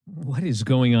What is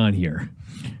going on here?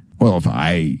 Well, if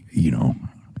I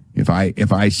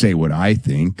say what I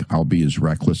think, I'll be as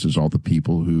reckless as all the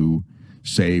people who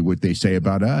say what they say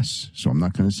about us. So I'm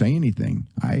not going to say anything.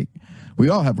 We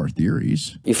all have our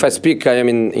theories. If I speak, I am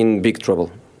in big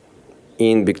trouble.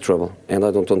 In big trouble. And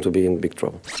I don't want to be in big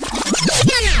trouble.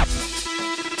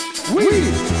 We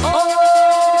are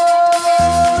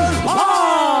live!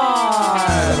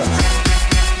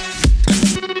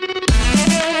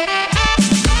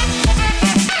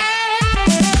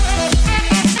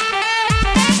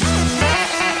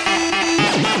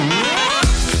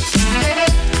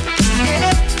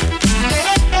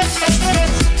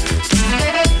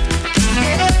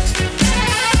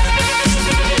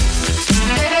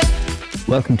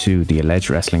 Welcome to the Alleged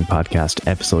Wrestling Podcast,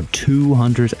 episode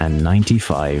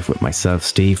 295, with myself,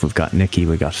 Steve. We've got Nikki,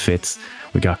 we got Fitz,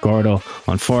 we got Gordo.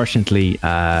 Unfortunately,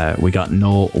 we got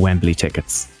no Wembley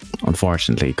tickets,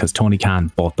 unfortunately, because Tony Khan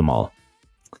bought them all,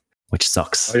 which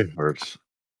sucks. I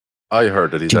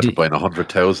heard that he's after buying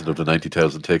 100,000 of the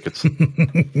 90,000 tickets.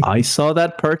 I saw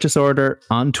that purchase order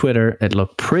on Twitter. It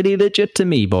looked pretty legit to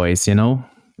me, boys, you know.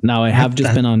 Now, I have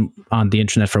just been on the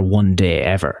internet for one day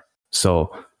ever, so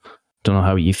don't know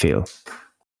how you feel.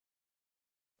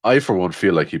 I, for one,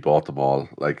 feel like he bought them all.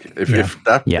 Like, if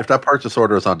that purchase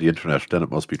order is on the internet, then it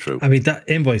must be true. I mean, that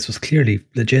invoice was clearly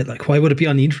legit. Like, why would it be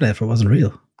on the internet if it wasn't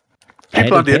real?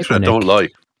 People on the internet don't lie.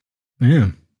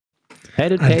 Yeah.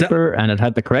 Headed paper, and it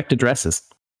had the correct addresses.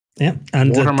 Yeah,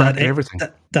 and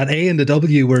that A and the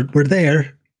W were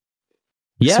there.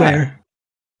 Yeah. I swear.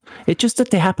 It's just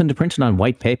that they happened to print it on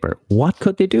white paper. What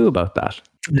could they do about that?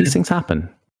 These things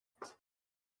happen.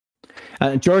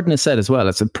 Jordan has said as well,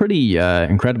 it's a pretty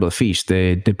incredible feat.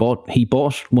 He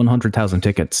bought 100,000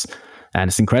 tickets, and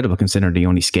it's incredible considering they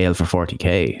only scale for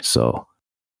 40k. So,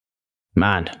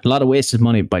 man, a lot of wasted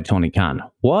money by Tony Khan.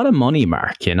 What a money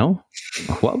mark, you know?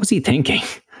 What was he thinking?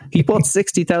 He bought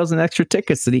 60,000 extra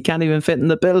tickets that he can't even fit in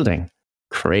the building.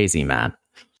 Crazy, man.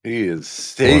 He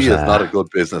is not a good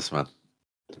businessman.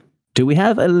 Do we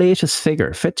have a latest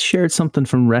figure? Fitz shared something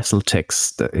from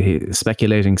WrestleTix that he's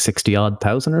speculating 60-odd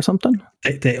thousand or something.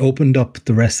 They opened up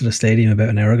the rest of the stadium about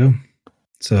an hour ago.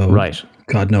 So right.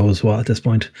 God knows what at this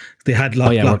point. They had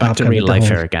we're back to real life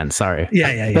here again. Sorry.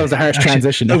 Yeah. That was a harsh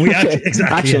transition.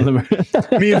 Exactly.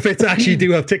 Me and Fitz actually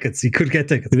do have tickets. You could get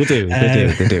tickets. They do.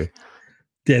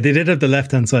 Yeah, they did have the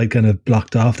left-hand side kind of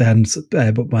blocked off. They hadn't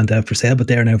went out for sale, but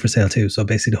they're now for sale too. So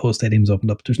basically the whole stadium's opened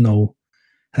up. There's no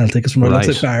hell tickets from it. Right.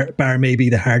 Looks like bar maybe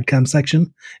the hard cam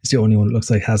section is the only one it looks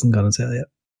like hasn't gone on sale yet.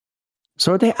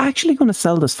 So are they actually going to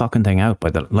sell this fucking thing out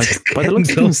by the looks of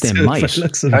things? They might.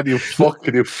 Can you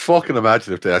fucking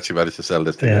imagine if they actually managed to sell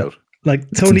this thing out? Like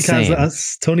Tony Khan's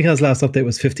last update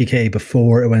was 50k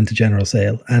before it went to general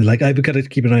sale, and like I've got to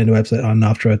keep an eye on the website on and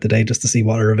off throughout the day just to see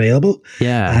what are available.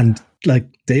 Yeah, and like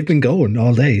they've been going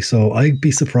all day, so I'd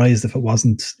be surprised if it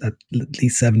wasn't at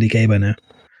least 70k by now.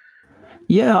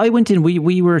 Yeah, I went in.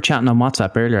 We were chatting on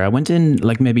WhatsApp earlier. I went in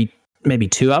like maybe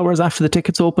 2 hours after the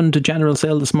tickets opened to general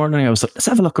sale this morning. I was like, let's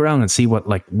have a look around and see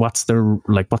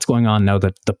what's going on now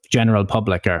that the general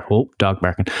public are dog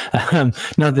barking.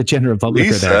 Now the general public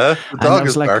Lisa, are there. The dog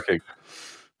is barking.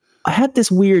 I had this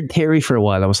weird theory for a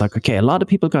while. I was like, okay, a lot of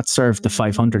people got served the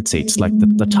 500 seats, like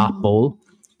the top bowl.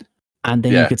 And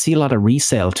then you could see a lot of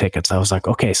resale tickets. I was like,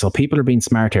 okay, so people are being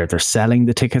smart here. They're selling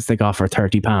the tickets they got for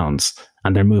 £30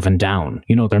 and they're moving down.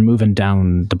 You know, they're moving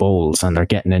down the bowls and they're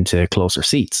getting into closer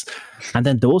seats. And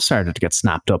then those started to get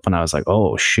snapped up and I was like,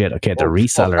 oh shit, okay, the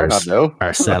resellers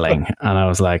are selling. And I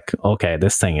was like, okay,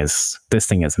 this thing is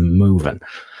moving.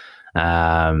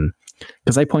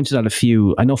 Because I pointed out a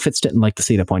few, I know Fitz didn't like the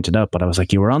seat I pointed out, but I was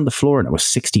like, you were on the floor and it was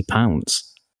 £60.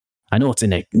 I know it's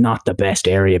in not the best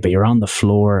area, but you're on the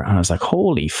floor. And I was like,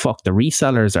 holy fuck, the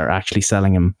resellers are actually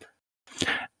selling them.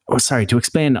 Oh, sorry, to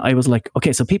explain, I was like,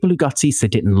 okay, so people who got seats they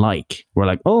didn't like were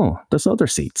like, oh, there's other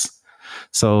seats.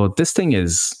 So this thing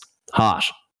is hot.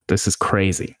 This is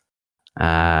crazy.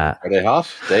 Are they hot?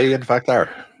 They, in fact, are.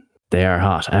 They are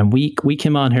hot. And we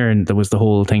came on here and there was the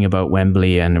whole thing about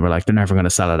Wembley and we're like, they're never going to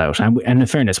sell it out. And in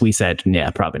fairness, we said, yeah,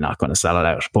 probably not going to sell it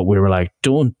out. But we were like,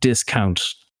 don't discount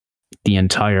the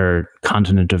entire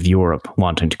continent of Europe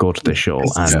wanting to go to this show.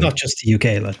 It's not just the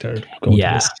UK, like they're going to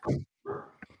this.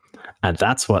 And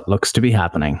that's what looks to be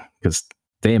happening because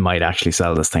they might actually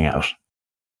sell this thing out.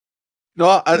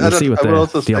 No, we'll see what the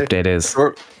update is.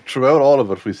 Throughout all of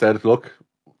it, we said, look,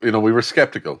 we were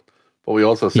skeptical, but we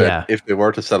also said if they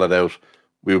were to sell it out,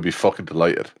 we would be fucking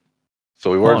delighted.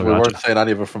 So we weren't saying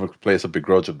any of it from a place of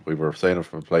begrudging. We were saying it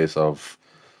from a place of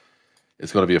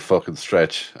it's going to be a fucking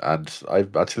stretch, and I'm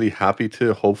actually happy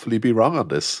to hopefully be wrong on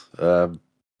this.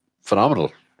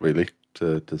 Phenomenal. really,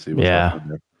 to see what's happening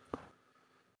there.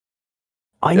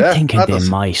 I'm thinking they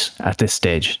might at this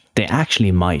stage. They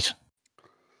actually might.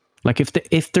 Like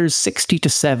if there's 60 to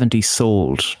 70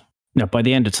 sold, by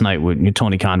the end of tonight,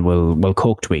 Tony Khan will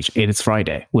coke tweet. It is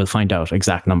Friday. We'll find out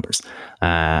exact numbers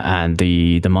and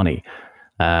the money.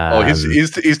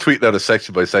 He's tweeting out a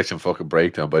section by section fucking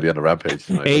breakdown by the end of Rampage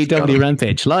tonight. AEW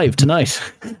Rampage live tonight.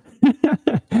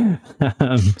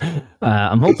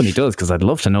 I'm hoping he does, because I'd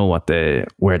love to know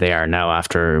where they are now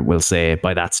after, we'll say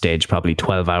by that stage probably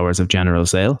 12 hours of general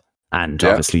sale and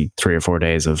obviously 3 or 4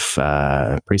 days of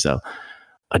pre-sale.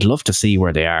 I'd love to see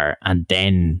where they are, and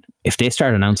then if they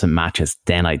start announcing matches,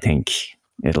 then I think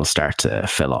it'll start to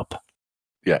fill up.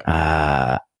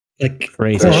 Like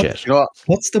crazy shit. You know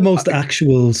what's the most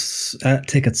actual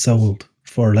tickets sold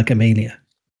for like a Mania?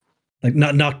 Like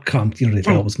not comp, they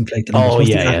always inflate the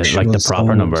numbers. Like the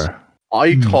proper number.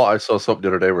 I thought I saw something the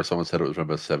other day where someone said it was around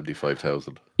about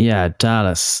 75,000. Yeah,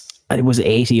 Dallas. It was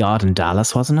 80 odd in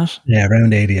Dallas, wasn't it? Yeah,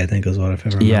 around 80, I think is what I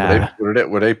remember. Yeah.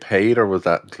 Were they paid, or was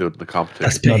that including the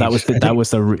competition? No, that was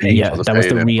the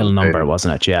real number,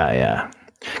 wasn't it? Yeah.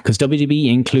 Because WWE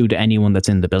include anyone that's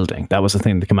in the building. That was the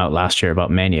thing that came out last year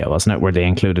about Mania, wasn't it? Where they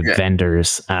included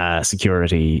vendors,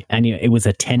 security, it was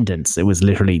attendance. It was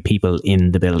literally people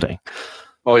in the building.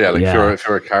 Oh yeah, like if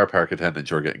you're a car park attendant,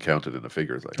 you're getting counted in the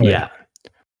figures. Like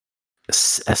a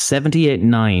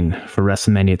 78.9 for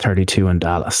WrestleMania 32 in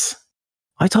Dallas.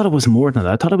 I thought it was more than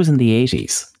that. I thought it was in the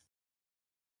 80s.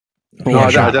 No,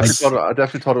 I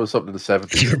definitely thought it was something in the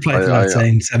 70s. You were probably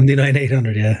saying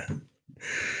 79,800, yeah.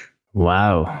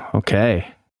 Wow. Okay.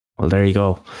 Well, there you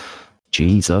go.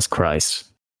 Jesus Christ.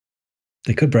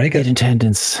 They could break it. In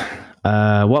attendance.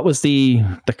 What was the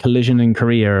collision in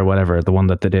Korea or whatever? The one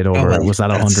that they did over? Was that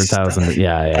 100,000?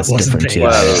 Yeah, it's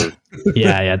different.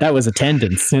 Yeah, that was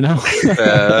attendance. It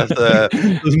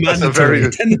was mandatory.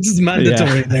 Attendance is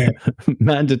mandatory there.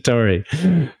 Mandatory.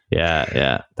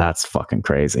 Yeah. That's fucking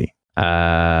crazy.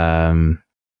 Let's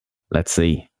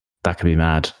see. That could be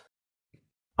mad.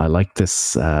 I like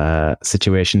this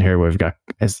situation here where we've got...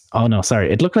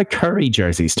 It looked like Curry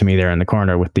jerseys to me there in the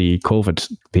corner with the COVID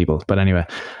people. But anyway.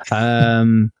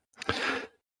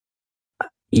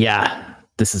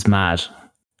 This is mad.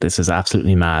 This is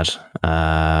absolutely mad.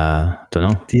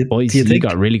 Don't know. Boys, you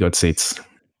got really good seats.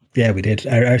 Yeah, we did.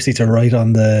 Our seats are right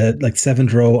on the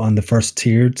 7th row on the first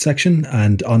tiered section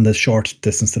and on the short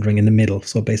distance to the ring in the middle.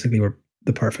 So basically we're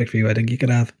the perfect view I think you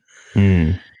could have.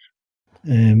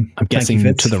 I'm guessing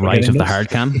to the right of the hard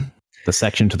cam, the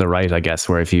section to the right, I guess,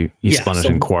 where if you spun it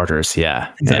in quarters.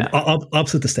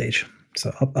 Opposite the stage.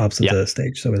 So opposite the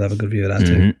stage. So we'll have a good view of that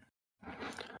too.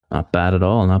 Not bad at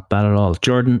all.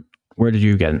 Jordan, where did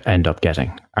you end up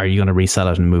getting? Are you going to resell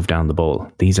it and move down the bowl?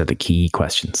 These are the key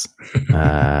questions.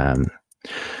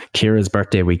 Kira's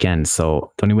birthday weekend,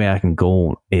 so the only way I can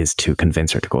go is to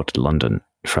convince her to go to London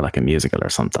for like a musical or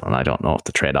something, and I don't know if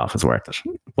the trade-off is worth it.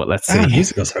 But let's see.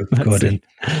 Musicals are good.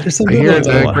 I hear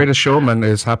the Greatest Showman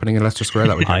is happening in Leicester Square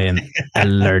that weekend. I am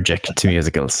allergic to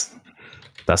musicals.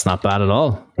 That's not bad at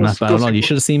all. Not bad at all. You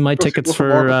should have seen my tickets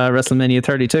for WrestleMania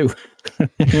 32.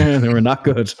 They were not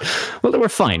good. Well, they were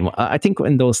fine. I think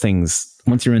in those things,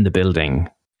 once you're in the building,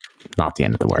 not the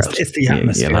end of the world. It's the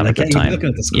atmosphere. You're looking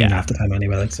at the screen half the time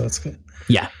anyway, so it's good.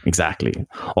 Yeah, exactly.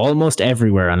 Almost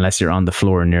everywhere, unless you're on the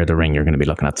floor near the ring, you're going to be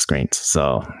looking at the screens.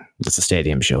 So it's a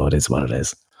stadium show. It is what it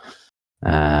is.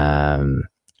 Mine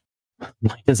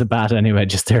is a bat anyway,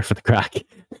 just there for the crack.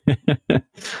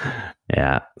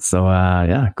 Yeah. So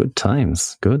good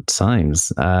times.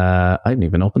 I haven't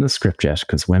even opened the script yet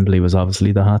because Wembley was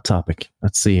obviously the hot topic.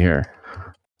 Let's see here.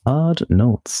 Odd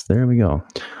notes. There we go.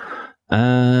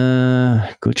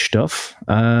 Good stuff.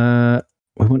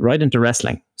 We went right into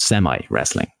wrestling,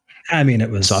 semi-wrestling. I mean, it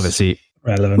was so obviously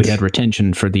relevant. We had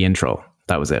retention for the intro.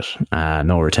 That was it.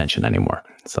 No retention anymore.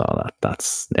 So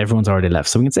that's everyone's already left.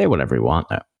 So we can say whatever we want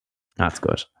now. That's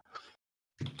good.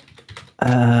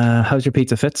 How's your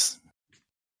pizza, Fitz?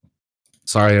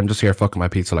 Sorry, I'm just here fucking my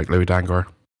pizza like Louis Dangor.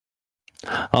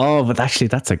 Oh, but actually,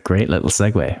 that's a great little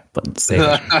segue. But save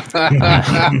it.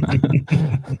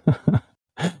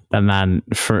 That man,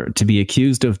 to be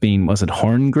accused of being, was it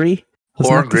Horngry?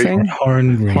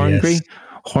 Horngry, yes.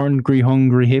 Horngry,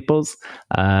 hungry hippos.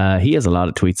 He has a lot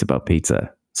of tweets about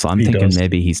pizza. So I'm thinking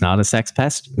maybe he's not a sex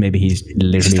pest. Maybe he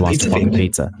literally wants to fuck a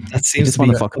pizza. That seems just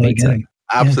want to fuck a pizza.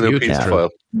 Absolute pizza file.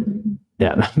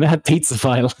 Yeah, that pizza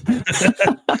file.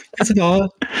 Pizza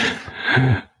file.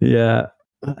 Yeah.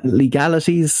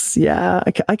 Legalities. Yeah,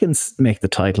 I can make the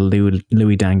title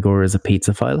Louis Dangor as a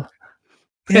pizza file.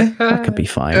 Yeah, that could be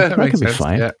fine. Yeah, that could be sense.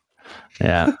 fine.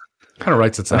 Yeah. Kind of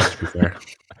writes itself, to be fair.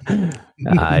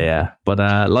 Yeah.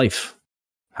 But life,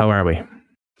 how are we?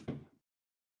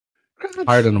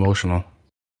 Tired and emotional.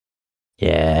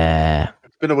 Yeah.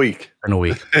 It's been a week. In a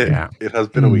week. Yeah. It has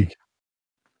been a week.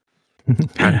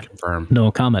 Can confirm.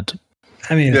 No comment.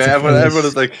 I mean, Yeah, everyone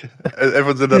is like,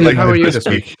 everyone's in that. Like, How are you this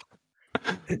week?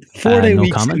 4-day no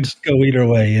weeks comment. could go either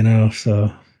way, you know.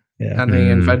 So yeah, Anything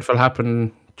eventful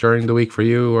happen during the week for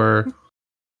you, or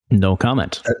no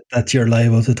comment? that's you're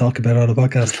liable to talk about on the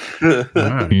podcast.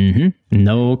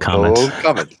 No comment. No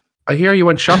comment. I hear you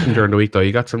went shopping during the week, though.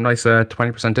 You got some nice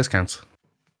 20% discounts.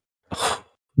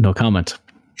 No comment.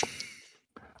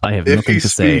 I have If nothing he to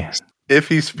say. speaks, if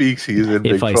he speaks, he's in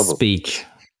big If I trouble. speak,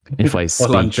 if I speak,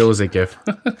 Well, on Jose give.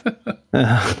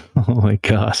 oh my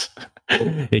god,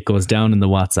 it goes down in the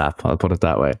WhatsApp. I'll put it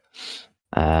that way.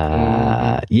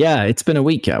 Yeah, it's been a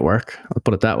week at work. I'll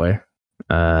put it that way.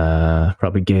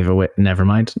 Probably gave away. Never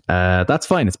mind. That's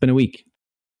fine. It's been a week.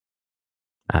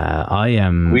 I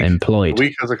am employed. A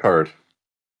week has occurred.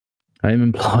 I'm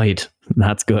employed.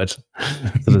 That's good. So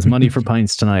there's money for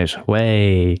pints tonight.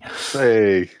 Way.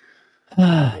 Hey.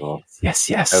 Yes.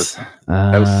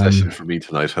 House session for me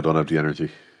tonight. I don't have the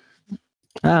energy.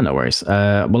 No worries.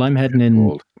 Well, I'm heading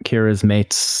in Kira's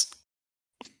mates,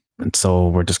 and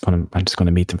so I'm just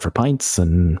gonna meet them for pints,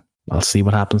 and I'll see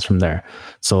what happens from there.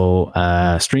 So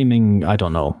streaming, I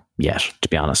don't know yet, to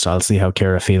be honest. I'll see how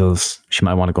Kira feels. She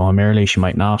might want to go home early. She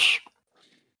might not.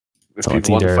 If So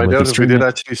people want to find out if we did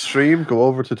actually stream, go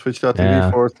over to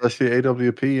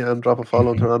twitch.tv/AWP and drop a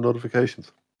follow and turn on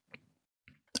notifications.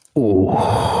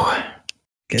 Oh,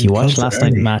 if you watched last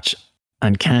night's match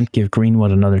and can't give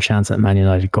Greenwood another chance at Man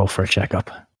United, go for a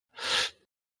checkup.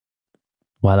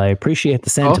 While I appreciate the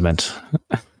sentiment,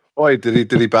 Why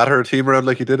did he batter a team around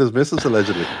like he did his missus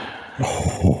allegedly?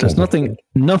 There's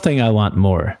nothing I want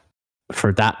more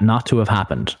for that not to have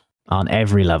happened on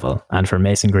every level, and for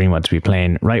Mason Greenwood to be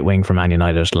playing right wing for Man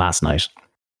United last night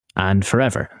and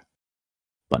forever.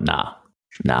 But nah,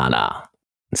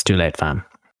 it's too late, fam.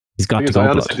 He's got to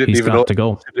go. He's got to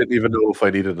go. I didn't even know if I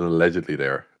needed an allegedly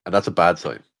there, and that's a bad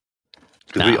sign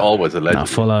because we always allegedly.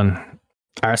 Full on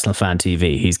Arsenal fan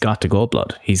TV. He's got to go,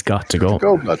 blood. He's got to go.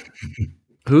 Go, blood.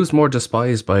 Who's more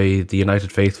despised by the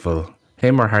United faithful,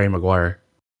 him or Harry Maguire?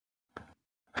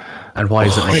 And why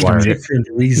is it Maguire?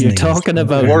 You're talking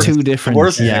about two different.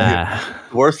 The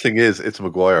worst thing is it's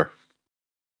Maguire.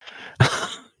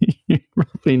 You're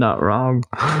probably not wrong.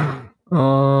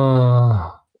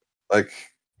 Oh, like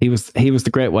he was the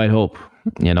Great White Hope.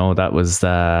 You know, that was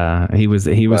he was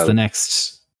the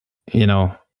next. You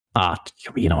know.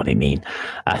 You know what I mean.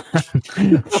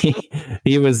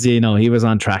 He was, he was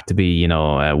on track to be,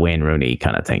 Wayne Rooney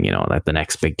kind of thing, like the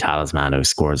next big talisman who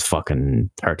scores fucking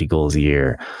 30 goals a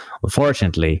year.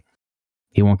 Unfortunately,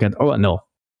 he won't get. Oh no,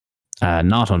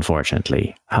 not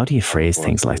unfortunately. How do you phrase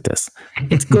things like this?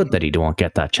 It's good that he won't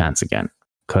get that chance again.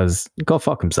 Because go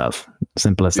fuck himself.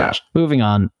 Simple as that. Moving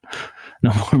on.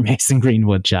 No more Mason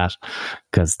Greenwood chat.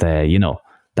 Because the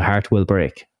heart will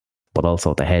break. But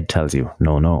also the head tells you,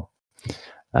 no.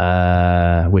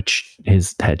 Which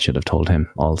his head should have told him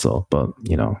also. But,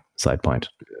 side point.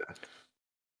 Yeah.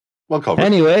 Well covered.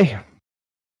 Anyway,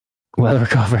 well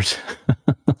recovered.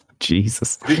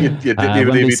 Jesus. You didn't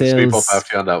even need me to sweep up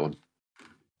after you on that one.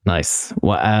 Nice.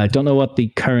 Well, I don't know what the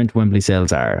current Wembley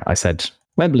sales are. I said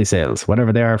Wembley sales,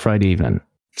 whatever they are Friday evening.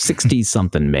 60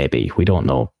 something maybe. We don't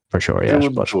know for sure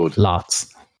yet. But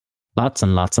lots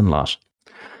and lots.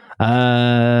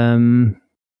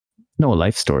 No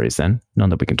life stories then. None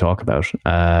that we can talk about.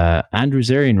 Andrew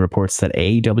Zarian reports that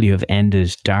AEW have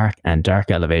ended Dark and Dark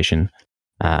Elevation.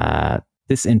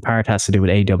 This in part has to do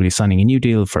with AEW signing a new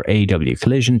deal for AEW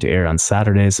Collision to air on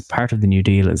Saturdays. Part of the new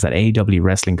deal is that AEW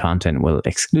wrestling content will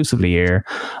exclusively air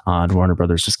on Warner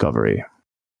Brothers Discovery.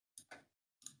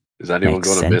 Is anyone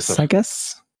going to miss it? I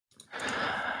guess.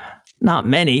 Not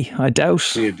many, I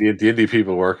doubt. The indie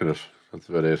people working it. That's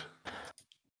about it.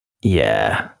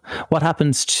 Yeah. What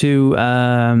happens to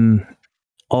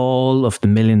all of the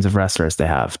millions of wrestlers they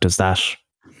have? Does that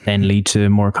then lead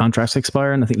to more contracts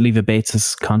expiring? I think Leva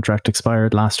Bates' contract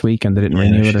expired last week and they didn't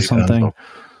renew it or something.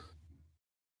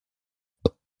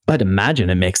 I'd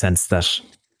imagine it makes sense that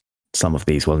some of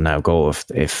these will now go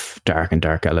if Dark and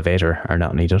Dark Elevator are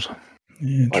not needed.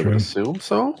 Yeah, I would assume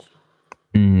so.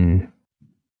 Mm. At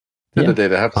the end of the day,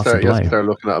 they have to start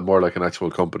looking at it more like an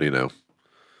actual company now.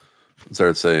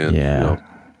 Start saying,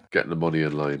 getting the money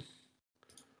in line.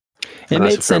 It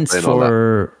made sense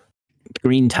for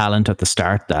Green Talent at the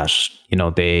start that,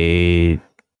 they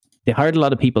hired a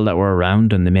lot of people that were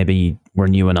around and they maybe were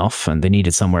new enough and they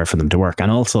needed somewhere for them to work.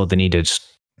 And also they needed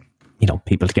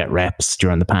people to get reps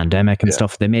during the pandemic and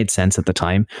stuff. They made sense at the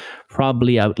time.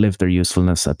 Probably outlived their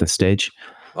usefulness at this stage.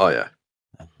 Oh yeah.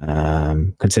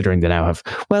 Considering they now have,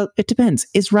 well, it depends.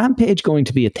 Is Rampage going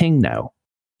to be a thing now?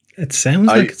 It sounds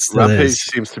like it's Rampage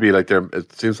seems to be like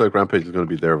it seems like Rampage is going to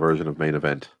be their version of main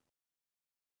event.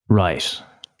 Right.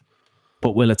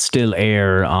 But will it still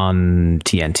air on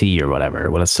TNT or whatever?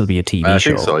 Will it still be a TV show? I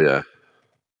think so, yeah.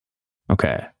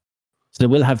 Okay. So they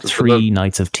will have 3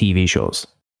 nights of TV shows.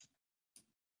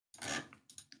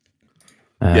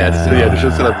 They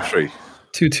should still have 3.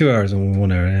 2 hours and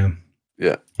 1 hour,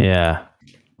 yeah. Yeah.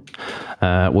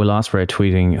 Will Ospreay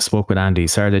tweeting, spoke with Andy,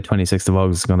 Saturday 26th of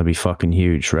August is going to be fucking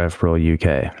huge for RevPro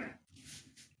UK.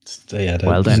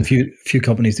 Well then. There's a few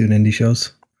companies doing indie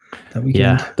shows that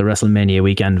weekend. Yeah, the WrestleMania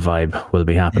weekend vibe will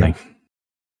be happening.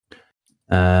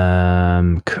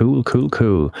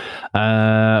 Cool.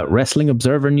 Wrestling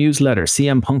Observer newsletter.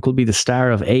 CM Punk will be the star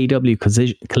of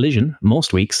AEW Collision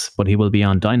most weeks, but he will be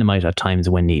on Dynamite at times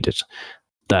when needed.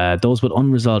 Those with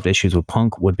unresolved issues with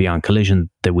Punk would be on Collision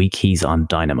the week he's on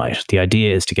Dynamite. The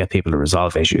idea is to get people to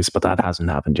resolve issues, but that hasn't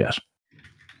happened yet.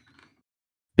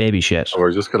 Baby shit. So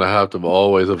we're just going to have them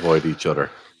always avoid each other.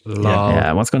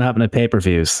 Yeah, what's going to happen at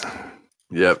pay-per-views?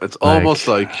 Yeah, it's almost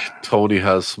like Tony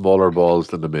has smaller balls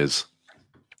than The Miz.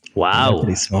 Wow.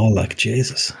 Pretty small, like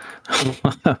Jesus.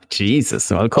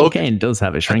 Jesus. Well, cocaine does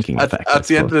have a shrinking effect. At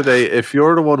the end of the day, if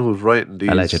you're the one who's writing these...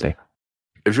 Allegedly.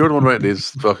 If you're the one writing these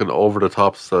fucking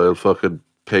over-the-top style fucking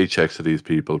paychecks to these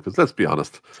people, because let's be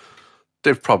honest,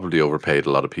 they've probably overpaid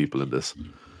a lot of people in this.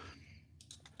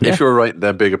 Yeah. If you're writing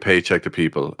that big a paycheck to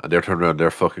people and they're turning around,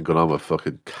 they're fucking going on with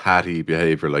fucking catty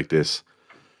behavior like this,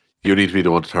 you need to be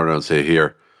the one to turn around and say,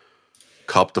 here,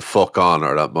 cop the fuck on,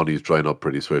 or that money's drying up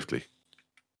pretty swiftly.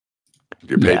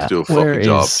 You're paid to do a fucking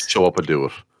job. Show up and do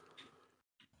it.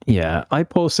 Yeah, I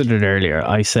posted it earlier.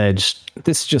 I said,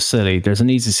 this is just silly. There's an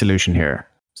easy solution here.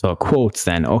 So quotes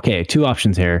then, okay, 2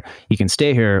 options here. You can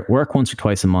stay here, work once or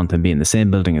twice a month and be in the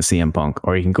same building as CM Punk,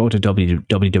 or you can go to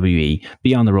WWE,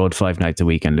 be on the road 5 nights a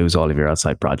week and lose all of your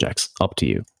outside projects. Up to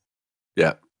you.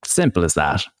 Yeah. Simple as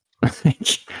that.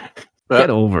 Get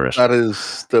over it. That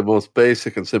is the most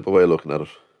basic and simple way of looking at it.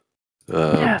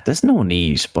 Yeah, there's no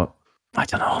need, but I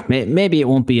don't know. Maybe it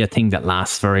won't be a thing that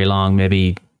lasts very long.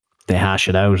 Maybe they hash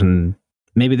it out, and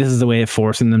maybe this is the way of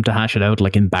forcing them to hash it out,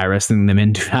 like embarrassing them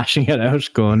into hashing it out,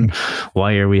 going,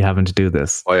 why are we having to do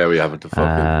this? Why are we having to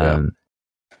fucking...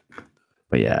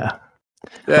 But yeah.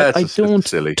 I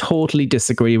don't totally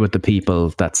disagree with the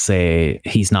people that say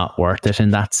he's not worth it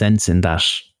in that sense, in that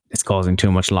it's causing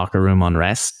too much locker room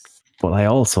unrest. But I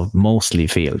also mostly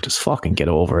feel just fucking get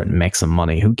over it and make some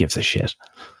money. Who gives a shit?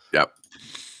 Yep.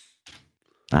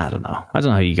 I don't know. I don't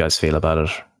know how you guys feel about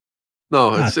it.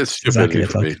 No, it's stupidity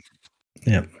for me.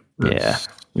 Yeah.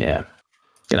 Yeah.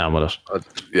 Get on with it.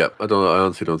 I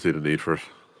honestly don't see the need for it.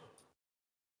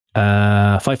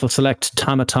 Fightful Select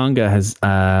Tama Tonga has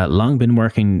long been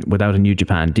working without a New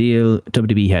Japan deal.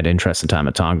 WWE had interest in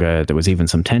Tama Tonga. There was even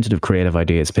some tentative creative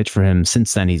ideas pitched for him.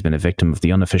 Since then, he's been a victim of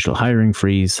the unofficial hiring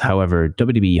freeze. However,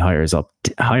 WWE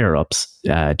higher-ups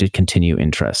did continue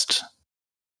interest.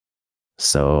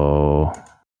 So,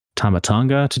 Tama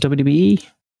Tonga to WWE?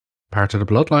 Part of the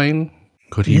bloodline.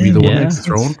 Could he be the one next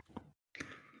throne?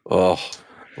 Oh.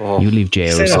 You leave Jey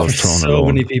Uso's throne alone. So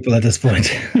many people at this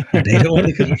point. They don't want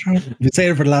to get a throne. We've been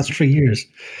saying it for the last 3 years.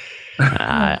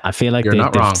 I feel like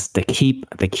they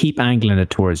keep angling it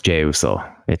towards Jey Uso.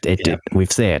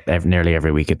 We've said it nearly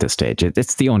every week at this stage.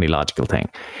 It's the only logical thing.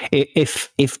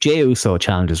 If Jey Uso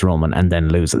challenges Roman and then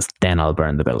loses, then I'll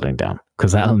burn the building down,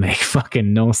 because that'll make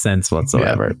fucking no sense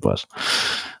whatsoever. Yeah. But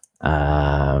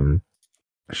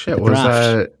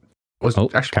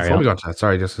actually, before we got to that,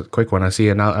 sorry, just a quick one. I see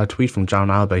a tweet from John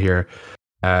Alba here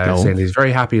saying he's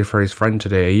very happy for his friend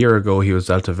today. A year ago, he was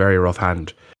dealt a very rough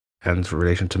hand in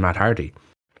relation to Matt Hardy.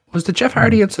 Was the Jeff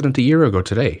Hardy incident a year ago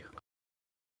today?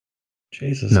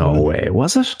 Jesus. No way.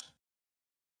 Was it?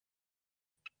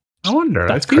 I wonder.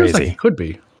 That's feels crazy. Like it could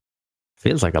be.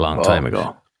 Feels like a long time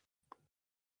ago.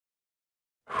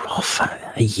 Rough.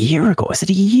 A year ago? Is it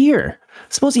a year?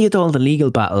 Suppose he had all the legal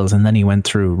battles and then he went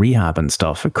through rehab and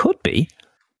stuff. It could be.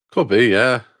 Could be,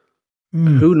 yeah.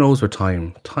 Who knows with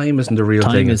time? Time isn't a real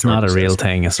thing. Time is not a real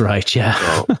thing. It's right, yeah.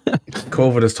 No.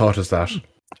 COVID has taught us that.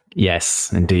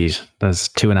 Yes, indeed. There's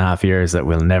 2.5 years that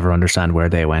we'll never understand where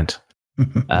they went.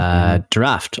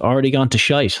 Draft already gone to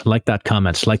shite. Like that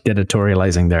comment, like the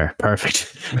editorializing there.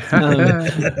 Perfect.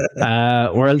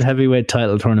 World Heavyweight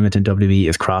Title Tournament in WWE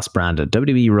is cross-branded.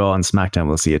 WWE Raw and SmackDown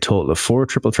will see a total of 4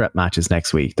 triple threat matches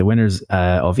next week. The winners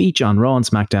of each on Raw and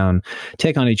SmackDown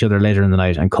take on each other later in the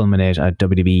night and culminate at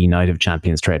WWE Night of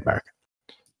Champions trademark.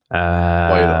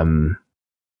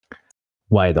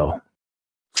 Why though?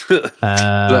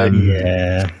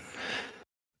 Yeah.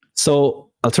 So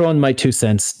I'll throw in my 2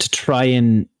 cents to try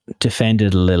and defend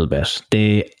it a little bit.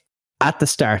 At the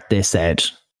start, they said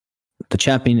the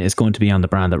champion is going to be on the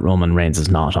brand that Roman Reigns is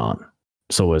not on.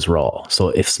 So is Raw. So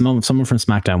if someone from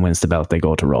SmackDown wins the belt, they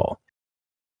go to Raw.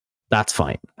 That's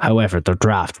fine. However, the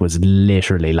draft was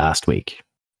literally last week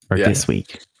or this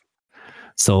week.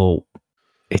 So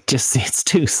it's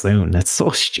too soon. It's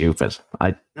so stupid.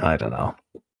 I don't know.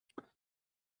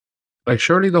 Like,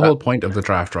 surely the whole point of the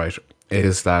draft, right,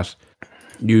 is that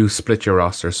you split your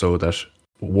roster so that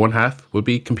one half will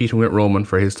be competing with Roman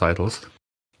for his titles.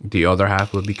 The other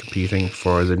half will be competing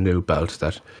for the new belt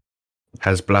that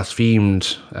has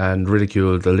blasphemed and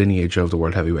ridiculed the lineage of the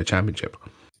World Heavyweight Championship.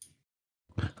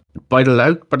 By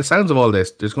the sounds of all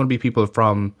this, there's going to be people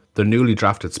from the newly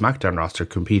drafted SmackDown roster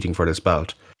competing for this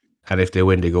belt, and if they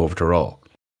win, they go over to Raw.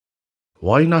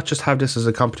 Why not just have this as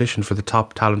a competition for the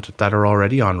top talent that are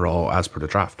already on Raw as per the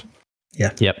draft?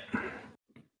 Yeah. Yep.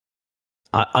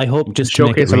 I hope just to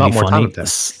make it really funny,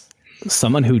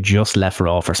 someone who just left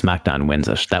Raw for SmackDown wins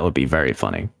it. That would be very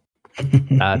funny.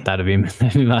 That'd be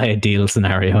my ideal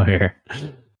scenario here.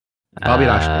 Bobby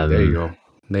Lashley, there you go.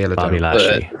 Nail it Bobby down.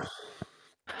 Lashley.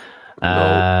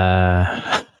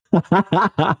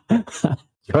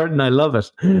 Jordan, I love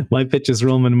it. My pitch is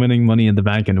Roman winning Money in the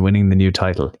Bank and winning the new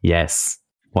title. Yes.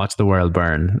 Watch the world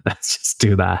burn. Let's just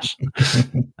do that.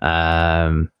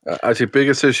 Actually,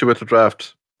 biggest issue with the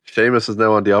draft, Sheamus is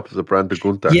now on the opposite brand to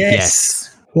Gunther.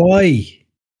 Yes. Why?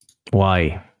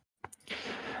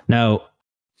 Now,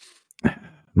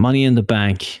 Money in the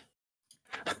Bank.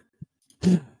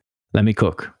 Let me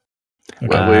cook.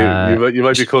 Well, you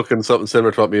might be cooking something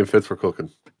similar to what me and Fitz were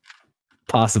cooking.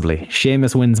 Possibly.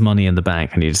 Sheamus wins Money in the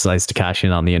Bank and he decides to cash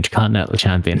in on the Intercontinental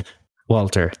Champion,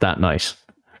 Walter, that night.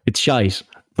 It's shite,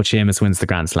 but Sheamus wins the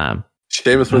Grand Slam.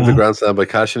 Sheamus wins the Grand Slam by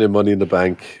cashing in Money in the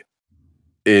Bank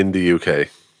in the UK.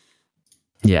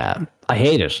 Yeah, I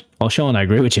hate it. Oh, Sean, I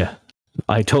agree with you.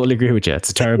 I totally agree with you. It's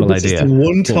a terrible idea. The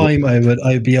one time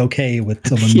I'd be okay with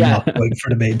someone not going for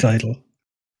the main title.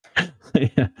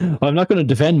 Yeah. Well, I'm not going to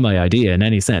defend my idea in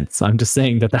any sense. I'm just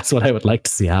saying that that's what I would like to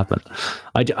see happen.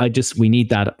 We need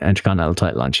that Intercontinental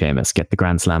title on Sheamus. Get the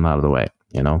Grand Slam out of the way,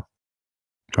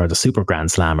 or the Super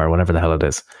Grand Slam or whatever the hell it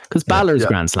is. Because Balor's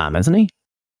Grand Slam, isn't he?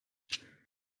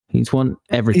 He's won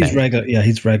everything. He's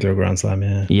regular Grand Slam.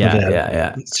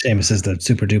 Yeah. Sheamus is the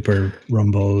Super Duper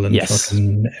Rumble and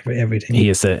fucking everything. He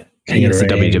is the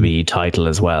WWE title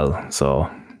as well. So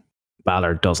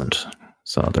Balor doesn't.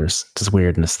 So there's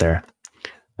weirdness there.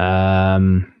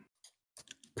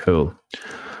 Cool.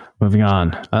 Moving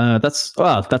on. That's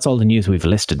all the news we've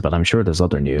listed, but I'm sure there's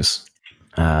other news.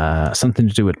 Something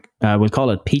to do with we'll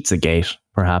call it Pizzagate,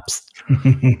 perhaps.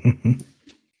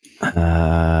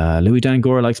 Louis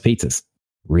Dangor likes pizzas.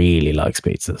 Really likes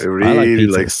pizzas. He really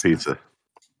likes pizza.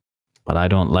 But I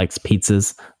don't like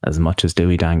pizzas as much as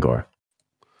Louis Dangor.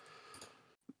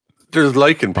 There's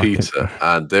liking pizza,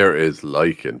 and there is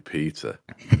liking pizza.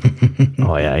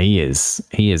 Oh yeah, he is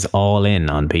all in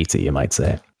on pizza, you might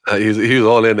say. He's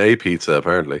all in a pizza,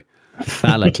 apparently.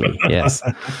 Phallically, yes.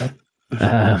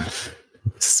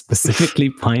 Specifically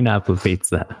pineapple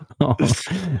pizza. So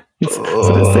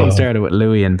this thing started with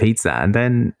Louis and pizza, and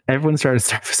then everyone started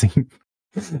surfacing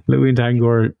Louis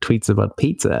Dangor tweets about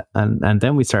pizza, and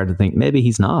then we started to think maybe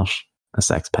he's not a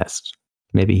sex pest.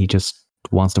 Maybe he just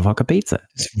wants to fuck a pizza.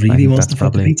 Just really wants to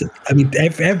fuck a pizza. I mean,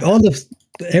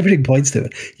 everything points to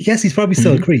it. Yes, he's probably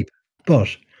still a creep, but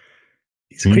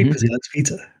he's a creep because he likes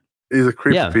pizza. He's a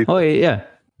creep. Yeah. Oh yeah.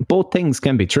 Both things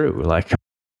can be true. Like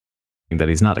that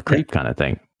he's not a creep kind of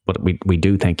thing, but we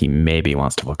do think he maybe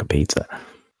wants to fuck a pizza.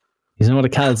 You know what a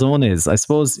calzone is? I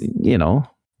suppose,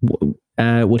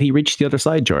 would he reach the other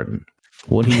side, Jordan?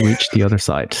 Would he reach the other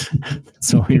side?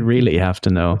 So we really have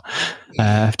to know. I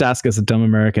have to ask as a dumb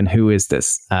American, who is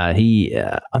this?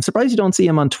 I'm surprised you don't see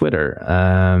him on Twitter.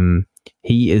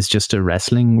 He is just a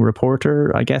wrestling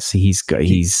reporter, I guess. He's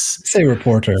say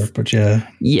reporter, but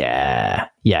yeah.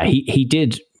 He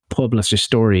did publish a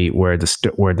story where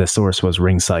the source was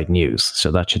Ringside News,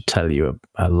 so that should tell you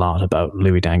a lot about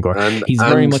Louis Dangor. He's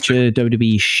very much a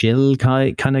WWE shill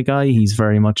kind of guy. He's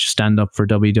very much stand up for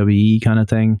WWE kind of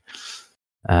thing.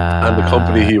 And the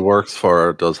company he works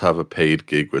for does have a paid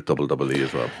gig with WWE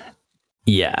as well.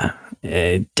 Yeah,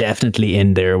 definitely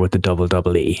in there with the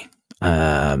WWE.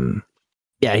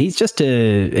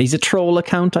 He's a troll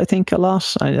account, I think, a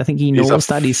lot. I think he knows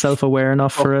that. He's self-aware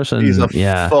enough for it. And he's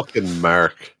a fucking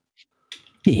mark.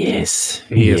 He is.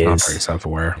 He is not very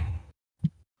self-aware.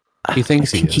 He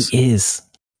thinks he is. He is.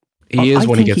 He is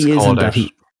when he gets called out.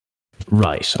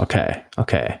 Right. Okay.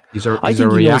 He's a I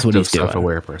think he knows what reactive, he's doing.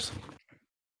 self-aware person.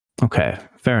 Okay,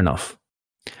 fair enough.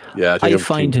 Yeah, I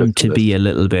find him to be a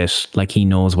little bit like he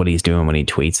knows what he's doing when he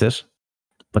tweets it,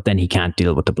 but then he can't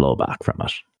deal with the blowback from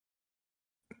it.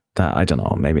 That I don't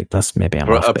know. Maybe I'm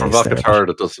off a base provocateur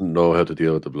that doesn't know how to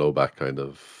deal with the blowback, kind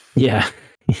of. Yeah.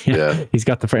 He's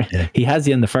got he has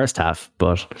you in the first half,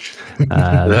 but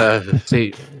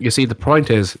see, the point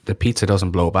is the pizza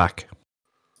doesn't blow back.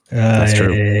 That's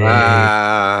true.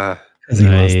 There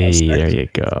you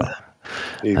go.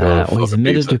 He's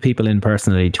admitted to people in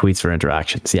person that he tweets for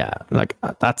interactions. Yeah, like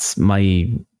that's my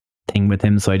thing with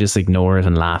him. So I just ignore it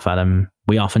and laugh at him.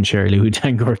 We often share Louis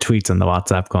Dangoor tweets on the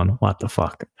WhatsApp going, "What the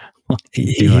fuck?"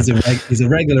 He's a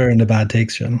regular in the bad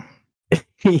takes show.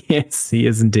 Yes, he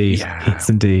is indeed. Yeah. He is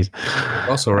indeed.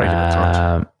 Also a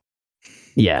regular.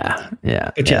 Yeah.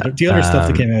 But the other stuff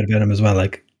that came out about him as well,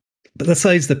 like, but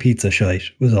besides the pizza shite,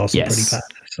 was also pretty bad.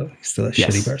 So he's still a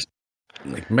shitty person.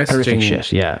 Like messaging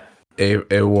shit, yeah.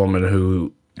 A woman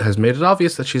who has made it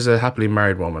obvious that she's a happily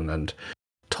married woman and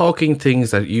talking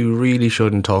things that you really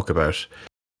shouldn't talk about.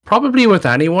 Probably with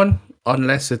anyone,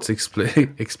 unless it's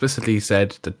explicitly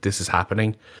said that this is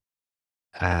happening.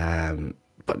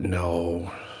 But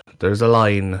no, there's a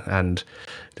line, and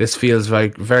this feels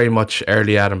like very much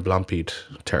early Adam Blompied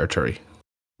territory.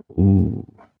 Ooh.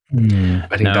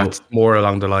 I think that's more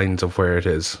along the lines of where it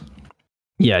is.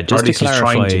 Yeah, just to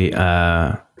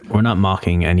clarify, we're not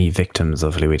mocking any victims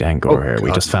of Louis Dangoor here.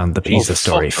 We just found the pizza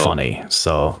story funny.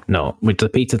 So, no, the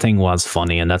pizza thing was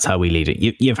funny, and that's how we lead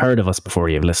it. You've heard of us before,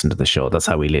 you've listened to the show. That's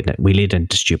how we lead it. We lead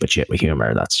into stupid shit with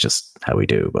humor. That's just how we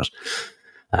do. But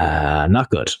not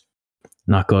good.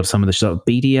 Not good. Some of the sort of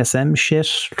BDSM shit,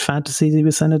 fantasies he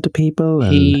was sending to people.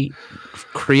 He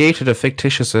created a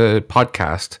fictitious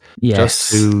podcast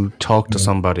just to talk to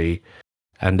somebody,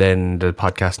 and then the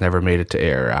podcast never made it to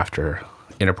air after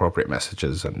inappropriate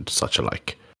messages and such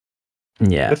alike.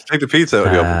 Yeah. Let's take the pizza out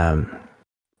of the oven.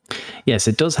 Yes,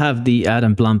 it does have the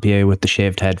Adam Blompier with the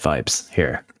shaved head vibes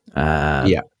here.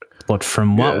 But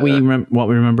from what we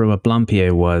remember about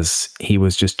Blompier was he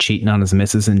was just cheating on his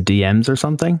missus in DMs or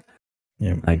something.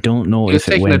 Yeah. I don't know if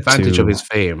it went advantage of his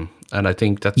fame, and I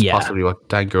think that's possibly what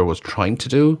Dangoor was trying to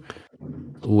do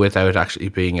without actually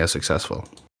being as successful.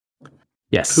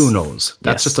 Yes. Who knows?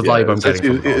 That's just the vibe I'm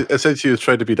getting from it. Essentially, he was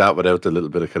trying to be that without the little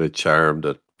bit of kind of charm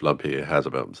that Blompier has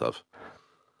about himself.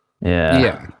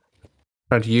 Yeah.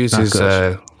 Trying to use his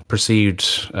perceived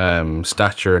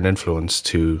stature and influence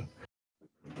to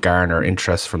garner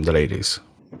interest from the ladies.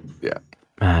 Yeah.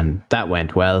 And that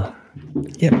went well.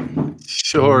 Yep.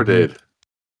 Sure did.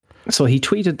 So he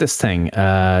tweeted this thing.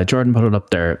 Jordan put it up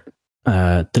there.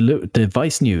 The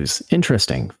Vice news.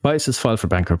 Interesting. Vice has filed for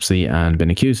bankruptcy and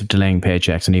been accused of delaying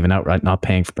paychecks and even outright not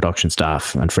paying for production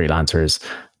staff and freelancers.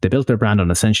 They built their brand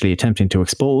on essentially attempting to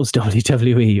expose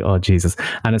WWE, oh Jesus,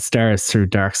 and its stars through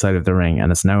Dark Side of the Ring,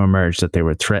 and it's now emerged that they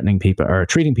were threatening people or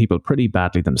treating people pretty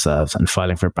badly themselves and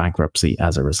filing for bankruptcy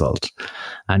as a result.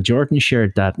 And Jordan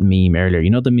shared that meme earlier. You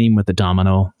know the meme with the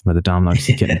domino, where the domino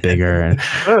keeps getting bigger, and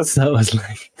so it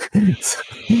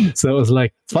was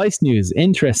like Vice news,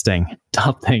 interesting.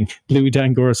 Top thing, Louis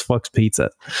Dangoor's fucks pizza,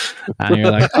 and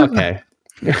you're like, okay,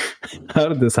 how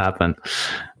did this happen?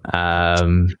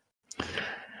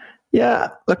 Yeah,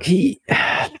 look, he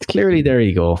clearly, there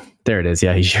you go. There it is.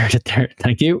 Yeah, he shared it there.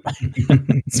 Thank you.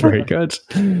 It's very good.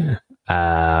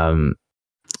 I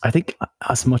think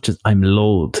as much as I'm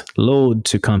loath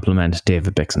to compliment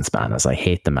David Bixenspan, as I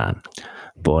hate the man,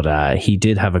 but he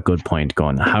did have a good point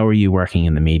going, how are you working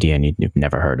in the media and you've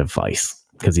never heard of Vice?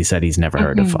 Because he said he's never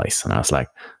heard of Vice. And I was like,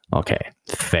 okay,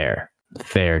 fair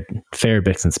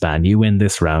Bixenspan, you win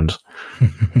this round.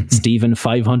 Stephen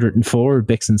 504,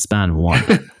 Bixenspan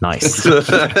 1. Nice.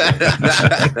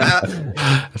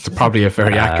 That's probably a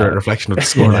very accurate reflection of the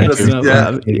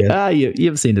scoreline.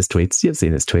 You've seen his tweets.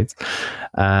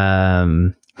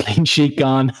 Clean sheet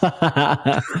gone.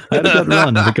 Had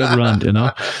a good run, you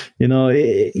know,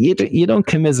 you don't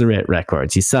commiserate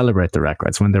records, you celebrate the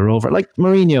records when they're over. Like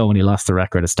Mourinho, when he lost the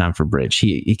record at Stamford Bridge,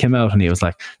 he came out and he was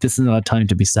like, this is not a time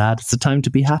to be sad, it's a time to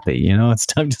be happy, it's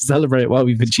time to celebrate what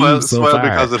we've achieved so far. Smile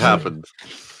because it happened.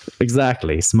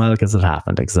 Exactly, smile because it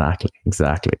happened. Exactly.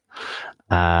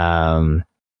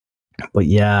 But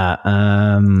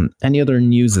yeah, any other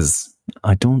newses?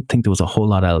 I don't think there was a whole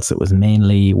lot else. It was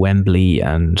mainly Wembley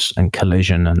and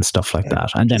Collision and stuff like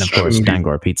that. And then, of course,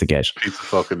 Dangoor Pizzagate. Pizza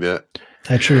fucking, yeah.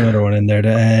 I threw another one in there.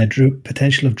 The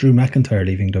potential of Drew McIntyre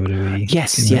leaving WWE.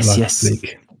 Yes.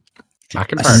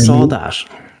 McIntyre. I saw that.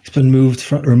 It's been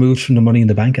removed from the Money in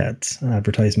the Bank ads,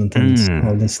 advertisement, and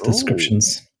all this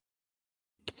descriptions.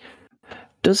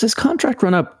 Does his contract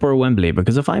run up for Wembley?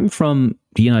 Because if I'm from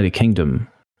the United Kingdom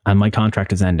and my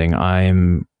contract is ending,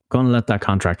 I'm going to let that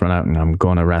contract run out and I'm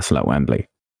going to wrestle at Wembley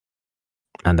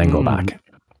and then go back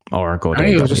or go to AEW. I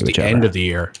think it was just the end of the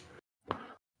year.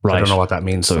 Right. I don't know what that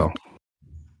means. So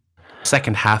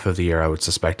second half of the year, I would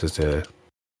suspect, is the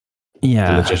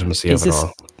legitimacy of it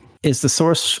all. Is the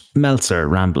source Meltzer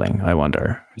rambling? I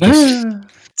wonder.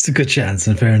 It's a good chance,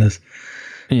 in fairness.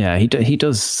 Yeah, he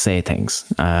does say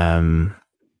things.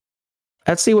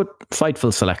 Let's see what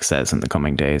Fightful Select says in the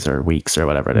coming days or weeks or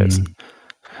whatever it is.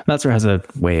 Meltzer has a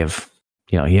way of,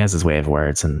 he has his way of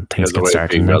words and things get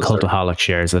started. And then Cultaholic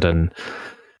shares it in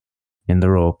the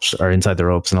ropes or inside the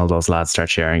ropes, and all those lads start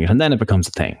sharing it, and then it becomes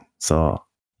a thing. So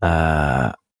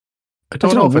I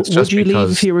don't know if it's just would you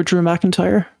leave if you were Drew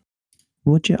McIntyre?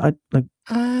 Would you?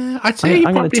 I'd say he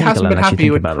probably hasn't been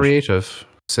happy with creative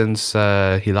since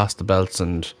he lost the belts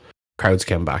and crowds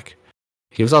came back.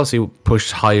 He was obviously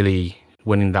pushed highly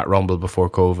winning that Rumble before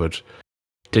COVID.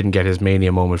 Didn't get his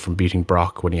Mania moment from beating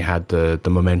Brock when he had the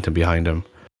momentum behind him.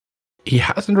 He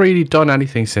hasn't really done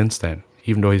anything since then,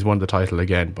 even though he's won the title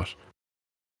again. But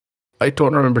I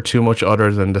don't remember too much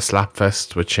other than the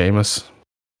slapfest with Sheamus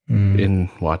in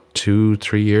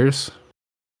 2-3 years.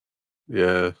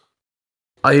 Yeah.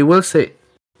 I will say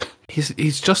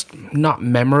he's just not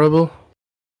memorable.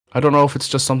 I don't know if it's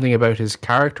just something about his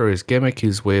character, his gimmick,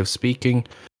 his way of speaking,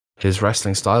 his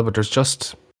wrestling style, but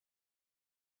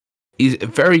he's a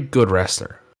very good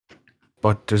wrestler.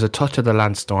 But there's a touch of the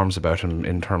Lance Storms about him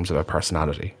in terms of a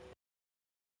personality.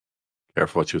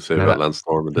 Careful what you say about Lance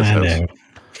Storm in this house.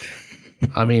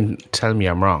 I mean, tell me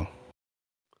I'm wrong.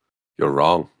 You're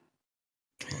wrong.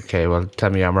 Okay, well, tell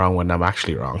me I'm wrong when I'm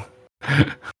actually wrong.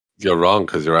 You're wrong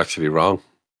because you're actually wrong.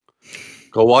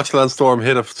 Go watch Lance Storm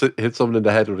hit someone in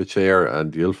the head with a chair,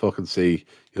 and you'll fucking see.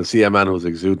 You'll see a man who's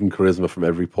exuding charisma from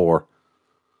every pore.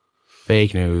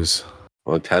 Fake news.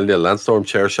 I'm telling you, Lance Storm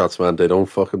chair shots, man. They don't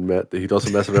fucking. He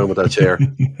doesn't mess around with that chair.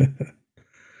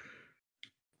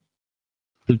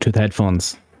 Bluetooth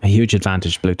headphones. A huge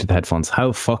advantage, Bluetooth headphones.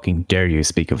 How fucking dare you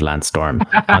speak of Lance Storm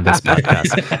on this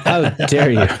podcast? How dare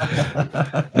you?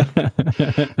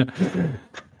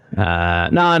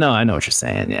 No, I know what you're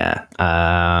saying. Yeah.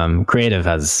 Creative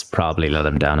has probably let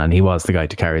him down, and he was the guy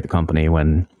to carry the company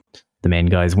when the main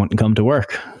guys wouldn't come to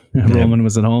work. Roman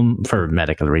was at home for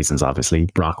medical reasons, obviously.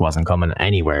 Brock wasn't coming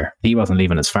anywhere. He wasn't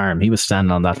leaving his farm. He was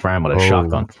standing on that farm with a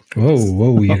shotgun.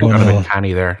 Whoa, you're going a bit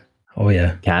canny there. Oh,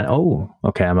 yeah.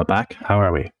 Okay, I'm back. How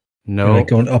are we? No. You're like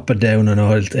going up and down and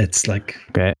all. It's like...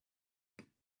 Okay.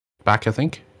 Back, I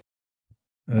think.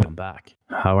 I'm back.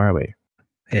 How are we?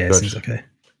 Yeah, it seems okay.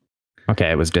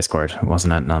 Okay, it was Discord. It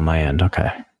wasn't on my end.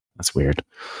 Okay. That's weird.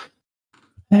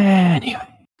 Anyway.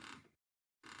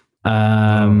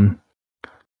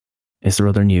 Is there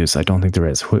other news? I don't think there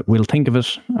is. We'll think of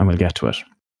it and we'll get to it.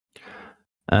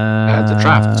 The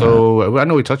draft. So I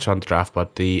know we touched on the draft,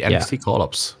 but the NXT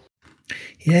call-ups.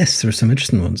 Yes, there were some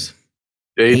interesting ones.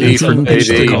 AD for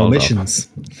AD. Missions.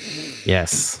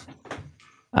 Yes.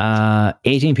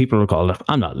 18 people were called up.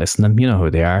 I'm not listening. You know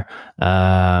who they are.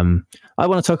 I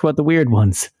want to talk about the weird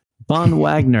ones. Von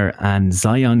Wagner and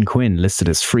Zion Quinn listed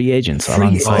as free agents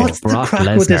alongside Brock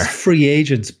Lesnar. With this free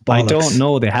agents bollocks? I don't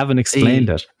know. They haven't explained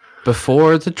it.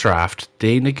 Before the draft,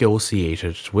 they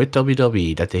negotiated with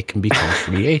WWE that they can become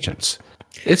free agents.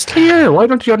 It's clear. Why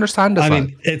don't you understand this? I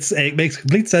mean, it makes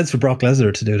complete sense for Brock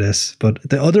Lesnar to do this, but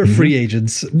the other free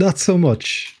agents, not so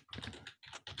much.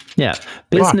 Yeah,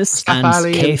 business and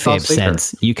kayfabe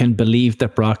sense, you can believe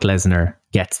that Brock Lesnar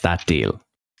gets that deal.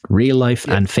 Real life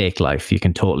and fake life, you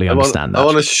can totally understand that. I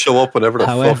want to show up whenever the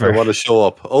fuck I want to show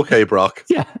up. Okay, Brock.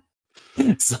 Yeah.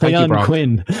 Zion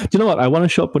Quinn. Do you know what? I want to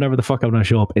show up whenever the fuck I want to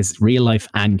show up is real life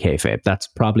and kayfabe. That's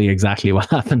probably exactly what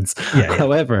happens. Yeah.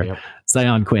 However,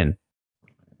 Zion Quinn.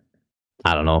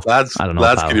 I don't know. Lads,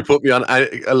 can you put me on?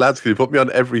 Lads, can you put me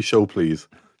on every show, please?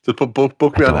 Just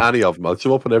book me on any of them. I'll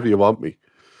show up whenever you want me.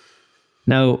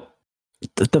 Now,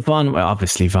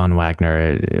 obviously Von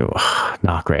Wagner,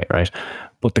 not great, right?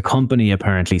 But the company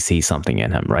apparently sees something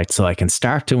in him, right? So I can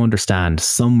start to understand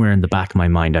somewhere in the back of my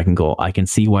mind. I can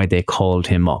see why they called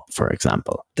him up, for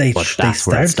example. They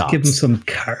started to give him some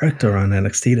character on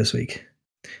NXT this week.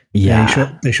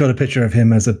 Yeah, they showed a picture of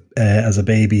him as a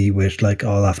baby with like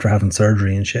all after having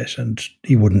surgery and shit, and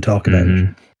he wouldn't talk about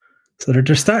it. So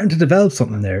they're starting to develop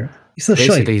something there. He's still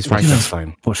shy. He's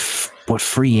Frankenstein. But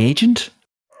free agent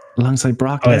alongside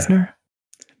Brock Lesnar.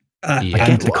 I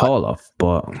get the call up,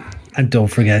 but and don't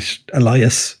forget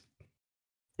Elias.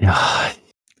 Yeah,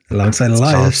 alongside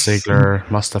Elias, Ziggler,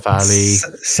 Mustafa Ali,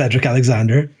 Cedric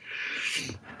Alexander.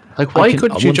 Like, why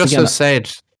couldn't you just have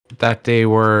said that they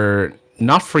were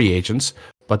not free agents,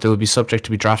 but they will be subject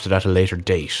to be drafted at a later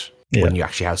date when you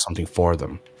actually have something for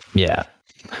them. Yeah.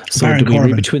 So Baron do we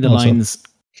Corbin read between the also. lines?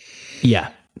 Yeah.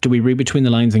 Do we read between the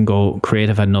lines and go,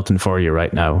 creative had nothing for you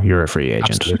right now? You're a free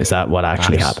agent. Absolutely. Is that what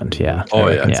actually happened? Yeah. Oh,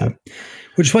 yeah.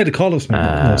 Which is why the call-ups make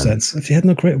no sense. If you had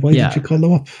no credit, why did you call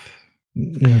them up?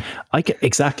 Yeah.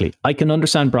 Exactly. I can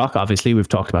understand Brock. Obviously, we've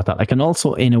talked about that. I can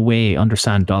also, in a way,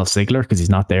 understand Dolph Ziggler because he's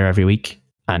not there every week,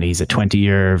 and he's a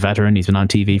 20-year veteran. He's been on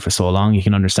TV for so long. You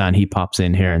can understand he pops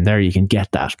in here and there. You can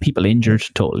get that. People injured,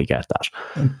 totally get that.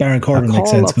 And Baron Corbin makes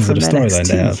sense because of the storyline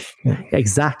they have. Yeah.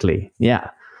 Exactly. Yeah.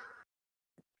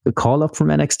 The call up from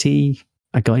NXT,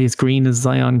 a guy as green as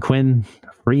Zion Quinn,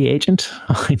 free agent.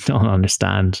 I don't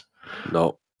understand.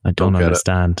 No, I don't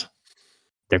understand.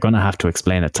 They're going to have to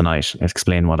explain it tonight,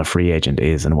 explain what a free agent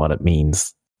is and what it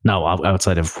means. Now,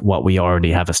 outside of what we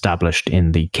already have established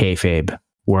in the kayfabe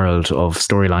world of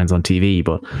storylines on TV,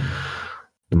 but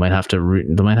they might have to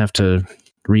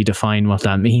redefine what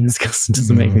that means because it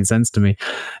doesn't make any sense to me.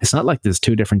 It's not like there's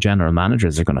two different general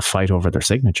managers that are going to fight over their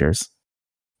signatures.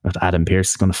 But Adam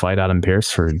Pearce is going to fight Adam Pearce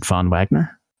for Von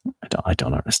Wagner. I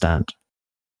don't understand.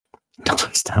 I don't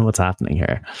understand what's happening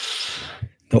here.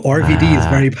 The RVD is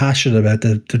very passionate about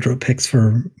the picks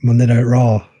for Monday Night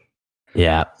Raw.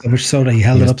 Yeah. So much so that he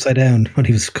held it upside down when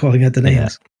he was calling out the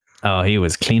names. Yeah. Oh, he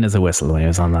was clean as a whistle when he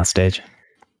was on that stage.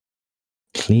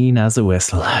 Clean as a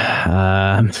whistle.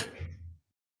 The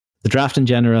draft in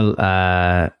general,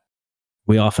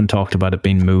 we often talked about it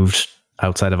being moved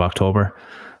outside of October.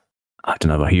 I don't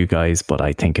know about you guys, but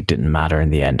I think it didn't matter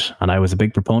in the end. And I was a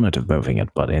big proponent of moving it,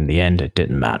 but in the end, it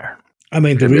didn't matter. I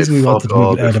mean, the reason we wanted to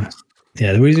move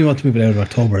it out of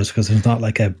October is because it's not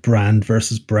like a brand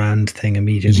versus brand thing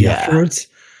immediately afterwards.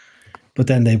 But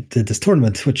then they did this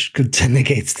tournament, which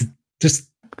negates just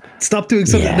stop doing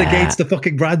something that negates the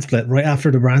fucking brand split right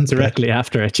after the brand split. Directly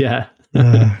after it, yeah.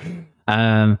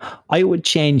 I would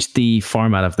change the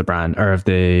format of the brand or of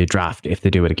the draft if they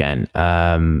do it again.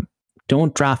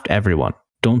 Don't draft everyone.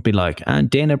 Don't be like, and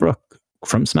Dana Brooke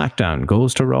from SmackDown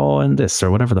goes to Raw and this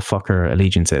or whatever the fuck her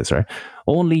allegiance is, right?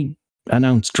 Only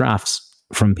announce drafts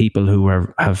from people who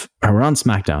are on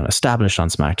SmackDown, established on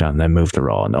SmackDown, then move to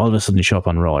Raw, and all of a sudden you show up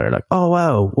on Raw, you're like, oh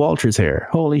wow, Walter's here.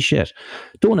 Holy shit.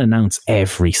 Don't announce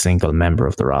every single member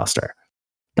of the roster.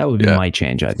 That would be my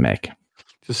change I'd make.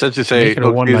 Just essentially say,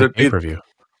 look,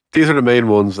 these are the main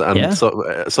ones, and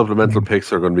supplemental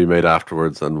picks are going to be made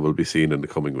afterwards and will be seen in the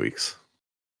coming weeks.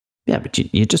 Yeah, but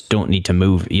you just don't need to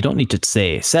move. You don't need to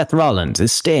say Seth Rollins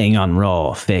is staying on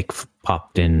Raw, fake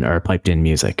piped in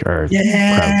music or crowd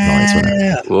noise,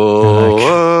 whatever.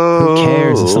 Who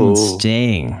cares if someone's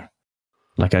staying?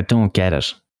 Like, I don't get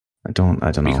it. I don't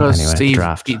know. Because anyway, Steve,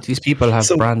 draft. These people have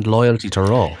brand loyalty to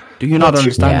Raw. Do you not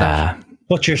understand that?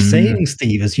 What you're saying,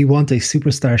 Steve, is you want a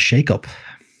superstar shakeup.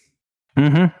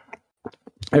 Mm-hmm.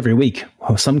 Every week,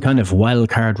 some kind of wild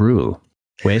card rule.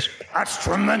 Wait. That's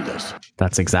tremendous.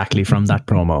 That's exactly from that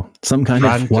promo. Some kind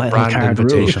of wild card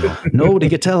rule. Nobody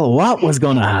could tell what was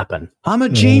going to happen. I'm a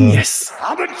genius.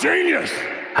 I'm a genius.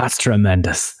 That's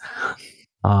tremendous.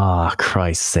 Ah,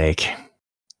 Christ's sake.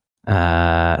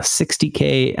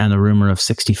 60K and a rumor of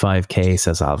 65K,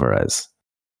 says Alvarez.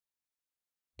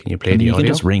 Can you play the audio? You can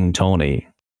just ring Tony.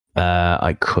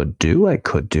 I could do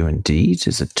indeed.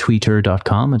 Is it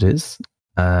tweeter.com? It is.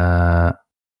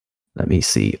 Let me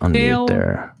see. Unmute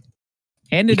there.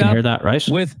 Ended you can up hear that, right?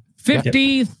 With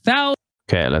 50,000.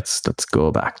 Okay, let's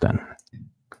go back then.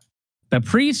 The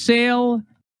pre-sale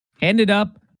ended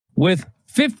up with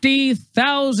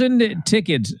 50,000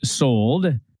 tickets sold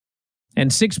and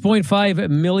 $6.5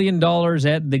 million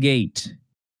at the gate.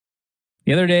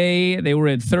 The other day, they were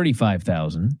at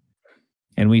 35,000.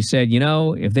 And we said,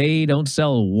 if they don't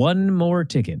sell one more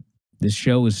ticket, this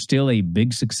show is still a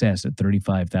big success at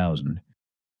 35,000.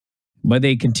 But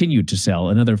they continued to sell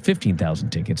another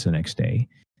 15,000 tickets the next day.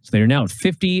 So they're now at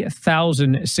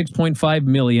 50,000, 6.5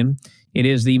 million. It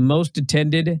is the most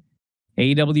attended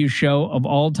AEW show of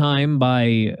all time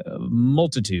by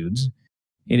multitudes.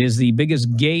 It is the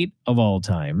biggest gate of all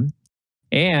time.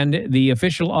 And the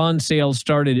official on sale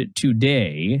started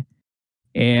today.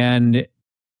 And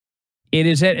it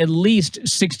is at least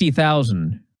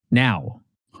 60,000 now.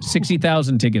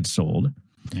 60,000 tickets sold.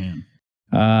 Damn.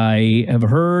 I have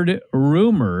heard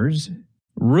rumors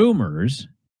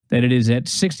that it is at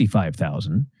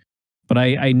 65,000, but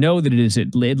I know that it is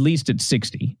at least at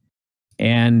 60.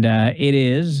 And it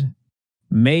is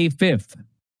May 5th.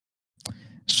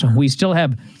 So we still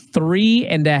have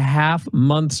 3.5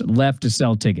 months left to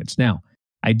sell tickets. Now,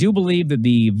 I do believe that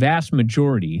the vast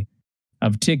majority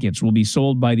of tickets will be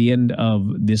sold by the end of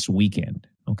this weekend.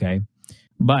 Okay.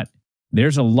 But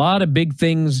there's a lot of big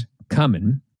things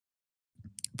coming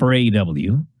for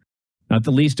AEW, not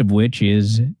the least of which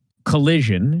is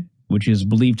Collision, which is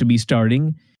believed to be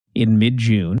starting in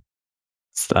mid-June.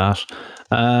 It's that.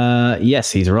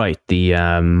 Yes, he's right. They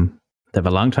have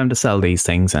a long time to sell these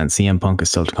things, and CM Punk is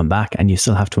still to come back, and you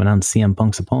still have to announce CM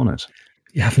Punk's opponent.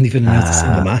 You haven't even announced a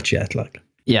single match yet, like.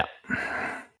 Yeah.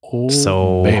 Oh,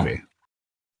 so baby.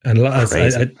 And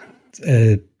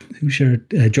who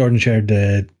shared? Jordan shared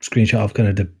the screenshot of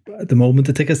kind of the moment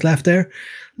the tickets left there.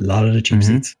 A lot of the cheap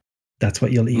seats. That's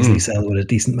what you'll easily sell with a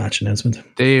decent match announcement.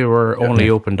 They were only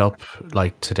opened up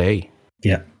like today.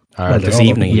 Yeah. This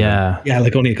evening. Yeah. Yeah,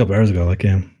 like only a couple hours ago. Like,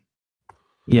 yeah.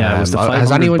 Yeah, it was the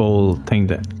 500 bowl thing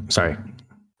that... Sorry.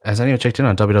 Has anyone checked in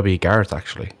on WWE Gareth,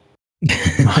 actually?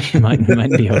 might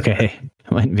be okay.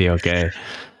 Might be okay.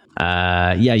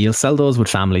 Yeah, you'll sell those with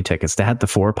family tickets. They had the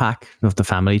 4-pack of the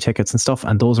family tickets and stuff,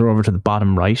 and those are over to the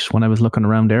bottom right when I was looking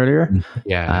around earlier.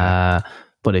 Yeah.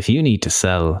 But if you need to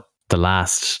sell the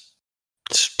last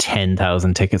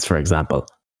 10,000 tickets, for example,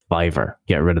 $5,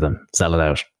 get rid of them, sell it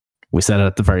out. We said it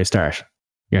at the very start.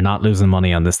 You're not losing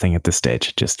money on this thing at this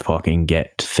stage. Just fucking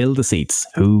fill the seats.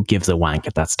 Who gives a wank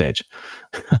at that stage?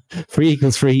 Free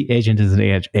equals free. Agent is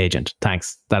an agent.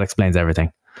 Thanks. That explains everything.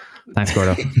 Thanks,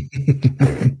 Gordo.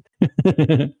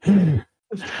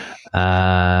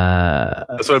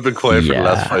 That's why I've been quiet for the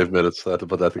last 5 minutes. I had to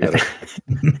put that together.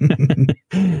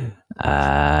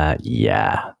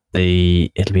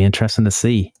 It'll be interesting to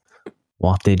see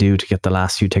what they do to get the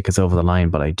last few tickets over the line.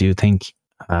 But I do think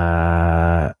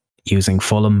using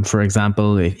Fulham, for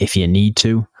example, if you need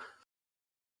to,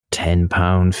 £10,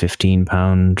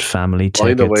 £15 family tickets.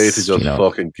 Find a way to just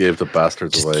fucking give the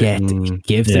bastards away.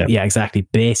 Give them, exactly.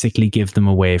 Basically, give them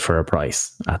away for a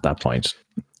price at that point.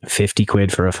 50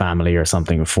 quid for a family or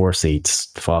something with 4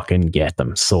 seats. Fucking get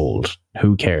them sold.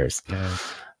 Who cares? Yeah.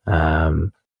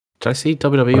 Did I see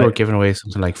WWE were giving away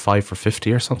something like 5 for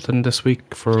 50 or something this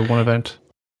week for one event?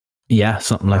 Yeah,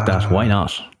 something like that. Why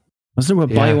not? Was there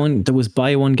buy one? There was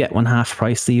buy one get one half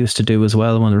price they used to do as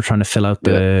well when they were trying to fill out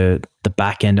the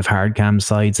back end of hard cam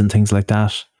sides and things like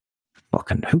that.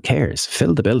 Fucking who cares?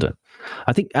 Fill the building.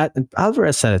 I think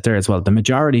Alvarez said it there as well. The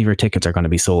majority of your tickets are going to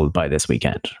be sold by this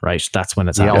weekend, right? That's when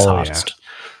it's at its hottest.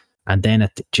 Yeah. And then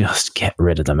just get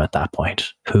rid of them at that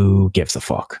point. Who gives a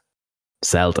fuck?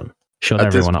 Sell them. Shut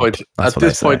everyone up. At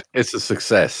this point, it's a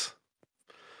success.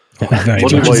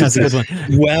 Jordan has a good one.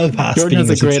 Well past. Jordan has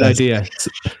a great idea.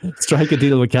 Strike a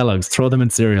deal with Kellogg's. Throw them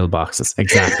in cereal boxes.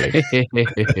 Exactly.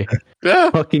 Yeah.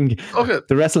 Fucking. Okay.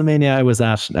 The WrestleMania I was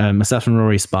at, myself and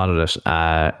Rory spotted it.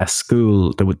 A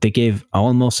school. They gave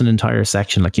almost an entire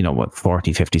section,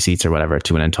 40, 50 seats or whatever,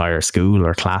 to an entire school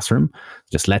or classroom.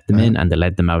 Just let them in, and they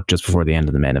led them out just before the end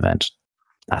of the main event.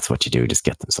 That's what you do. Just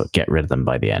get them. So get rid of them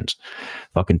by the end.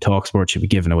 Fucking TalkSport should be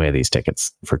giving away these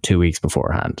tickets for 2 weeks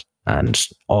beforehand. And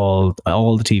all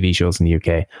the TV shows in the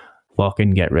UK,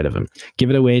 fucking get rid of them. Give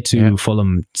it away to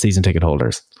Fulham season ticket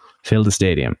holders. Fill the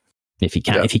stadium. If you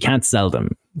can't sell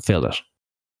them, fill it.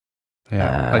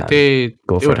 Yeah. They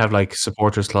would have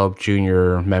supporters club,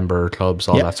 junior member clubs,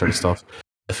 all that sort of stuff.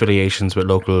 Affiliations with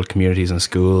local communities and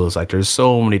schools. There's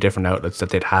so many different outlets that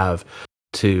they'd have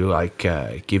to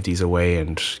give these away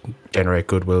and generate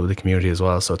goodwill with the community as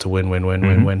well. So it's a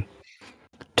win-win-win-win-win.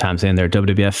 Tom saying there,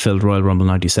 WWF filled Royal Rumble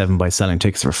 97 by selling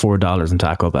tickets for $4 in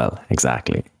Taco Bell.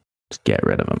 Exactly. Just get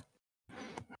rid of them.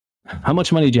 How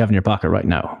much money do you have in your pocket right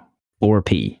now?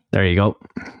 4p. There you go.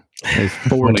 There's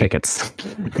 4 tickets.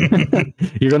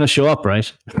 You're going to show up,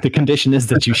 right? The condition is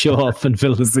that you show up and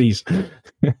fill the seat.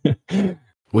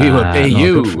 We will pay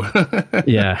you.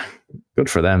 Yeah. Good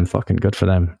for them. Fucking good for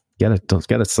them. Get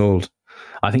it sold.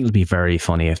 I think it'll be very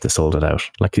funny if they sold it out.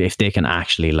 If they can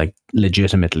actually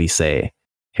legitimately say,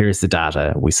 here's the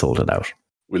data, we sold it out.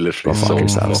 We literally sold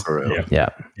it. Yeah.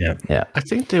 I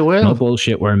think they will. No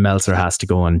bullshit where Meltzer has to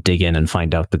go and dig in and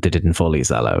find out that they didn't fully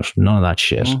sell out. None of that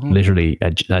shit. Literally,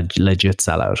 a legit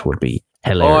sellout would be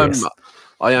hilarious.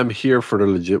 I am here for the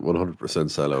legit 100%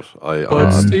 sellout.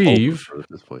 But Steve, at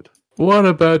this point. What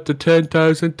about the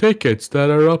 10,000 tickets that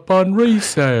are up on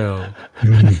resale?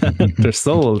 They're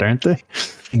sold, aren't they?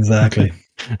 Exactly.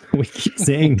 We keep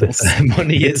saying this.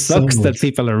 It sucks that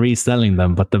people are reselling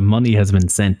them, but the money has been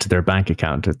sent to their bank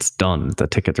account. It's done. The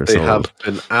tickets are sold. They have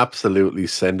been absolutely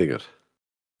sending it.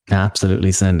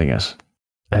 Absolutely sending it.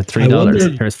 At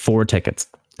 $3, here's 4 tickets.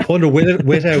 I wonder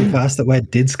with how fast that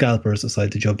went, did scalpers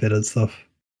decide to jump in and stuff?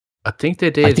 I think they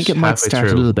did. I think it might start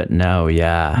a little bit now.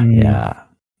 Yeah. Yeah.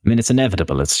 I mean, it's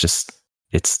inevitable. It's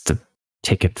the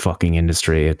ticket fucking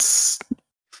industry.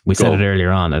 We said it earlier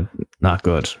on. Not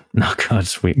good.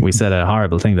 We said a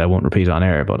horrible thing that I won't repeat on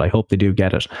air, but I hope they do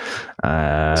get it.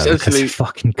 Because they're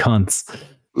fucking cunts.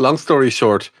 Long story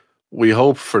short, we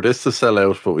hope for this to sell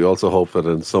out, but we also hope that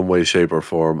in some way, shape, or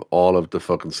form, all of the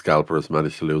fucking scalpers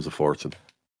manage to lose a fortune.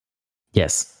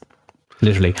 Yes.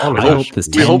 Literally. I hope there's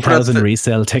 10,000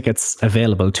 resale tickets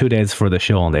available 2 days for the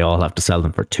show, and they all have to sell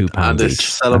them for £2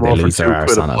 each. Sell them all for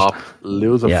 £2 a pop,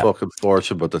 lose a fucking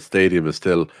fortune, but the stadium is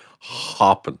still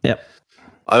hopping. Yep.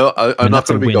 I'm not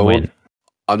going to be going.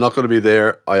 I'm not going to be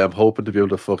there. I am hoping to be able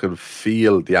to fucking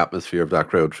feel the atmosphere of that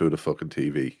crowd through the fucking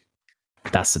TV.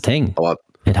 That's the thing.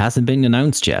 It hasn't been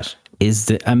announced yet.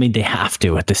 They have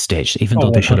to at this stage, even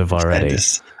though they should have already.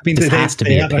 This has to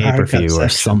be a pay-per-view or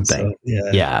something.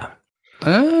 So, yeah.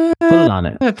 Put it on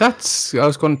it. That's what I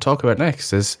was going to talk about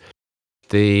next. Is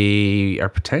they are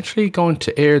potentially going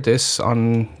to air this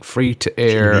on free to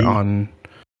air on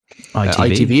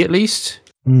ITV at least.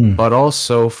 But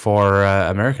also for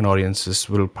American audiences,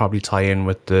 will probably tie in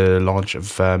with the launch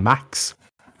of Max,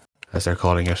 as they're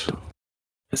calling it.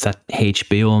 Is that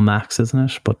HBO Max, isn't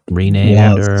it? But renamed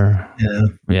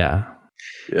yeah.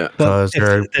 Because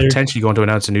they're potentially going to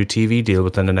announce a new TV deal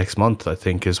within the next month, I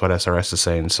think, is what SRS is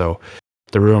saying. So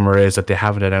the rumor is that they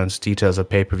haven't announced details of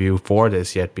pay-per-view for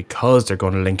this yet because they're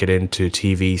going to link it into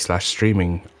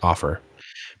TV/streaming offer.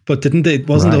 But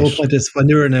wasn't the whole point is when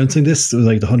they were announcing this, it was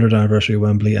like the 100th anniversary of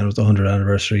Wembley and it was the 100th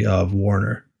anniversary of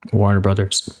Warner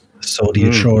Brothers. So do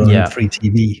you throw it on free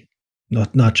TV,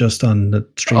 not just on the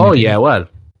streaming? Oh yeah, well,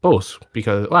 both,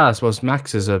 because I suppose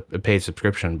Max is a paid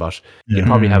subscription, but you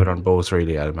probably have it on both,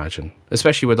 really, I'd imagine.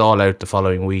 Especially with All Out the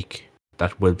following week,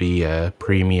 that will be a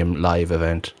premium live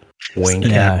event. Wink.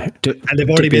 Yeah, and they've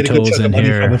already made a good chunk of money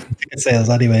from it from ticket sales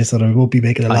anyway, so they won't be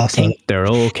making a loss. I think they're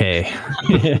okay.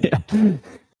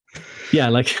 Yeah,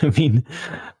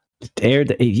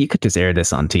 you could just air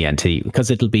this on TNT because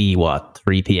it'll be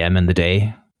 3 p.m. in the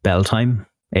day, bell time,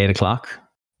 8 o'clock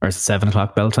or 7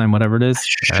 o'clock bell time, whatever it is,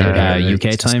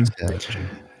 UK time.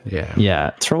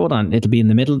 Yeah, throw it on. It'll be in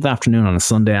the middle of the afternoon on a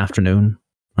Sunday afternoon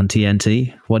on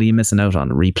TNT. What are you missing out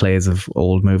on? Replays of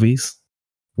old movies?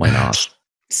 Why not?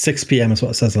 6 p.m. is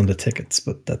what it says on the tickets,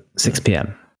 but that 6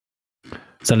 p.m.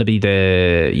 So it'll be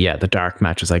the dark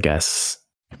matches, I guess.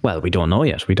 Well, we don't know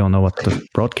yet. We don't know what the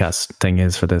broadcast thing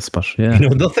is for this, but yeah. We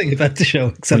know nothing about the show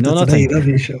except it's an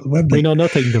AEW show. Wembley. We know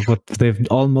nothing, but they've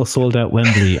almost sold out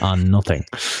Wembley on nothing.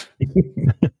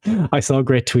 I saw a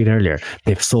great tweet earlier.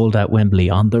 They've sold out Wembley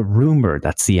on the rumor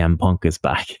that CM Punk is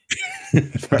back.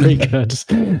 Very good.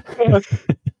 Take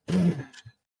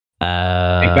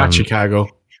that, Chicago.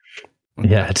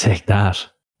 Yeah, take that.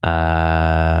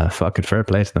 Fucking fair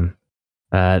play to them.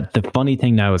 The funny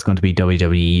thing now is going to be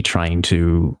WWE trying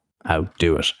to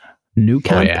outdo it. Nou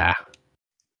Camp. Oh, yeah.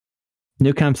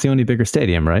 Nou Camp's the only bigger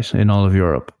stadium, right, in all of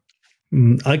Europe.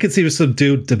 I could see some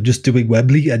dude just doing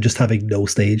Wembley and just having no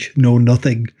stage,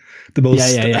 nothing. The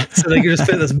most, yeah. So they can just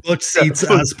fit as much seats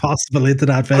as possible into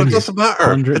that venue. But it doesn't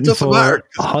matter. It doesn't matter.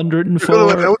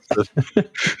 104.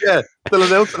 Yeah, they'll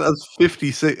announce it as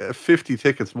 50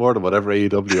 tickets more than whatever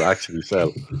AEW actually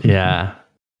sell. Yeah,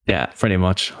 pretty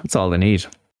much. That's all they need.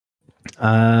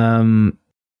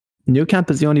 Nou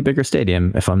Camp is the only bigger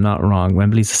stadium, if I'm not wrong.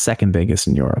 Wembley's the second biggest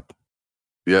in Europe.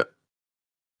 Yeah.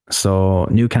 So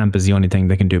Nou Camp is the only thing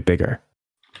they can do bigger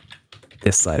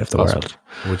this side of the world.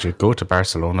 Would you go to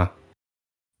Barcelona?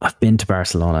 I've been to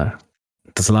Barcelona.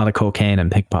 There's a lot of cocaine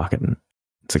and pickpocketing.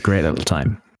 It's a great little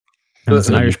time. And there's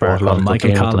an Irish bar called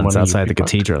Michael Collins outside the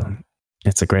cathedral.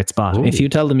 It's a great spot. Ooh. If you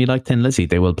tell them you like Thin Lizzy,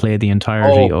 they will play the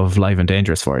entirety of Live and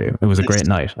Dangerous for you. It was a great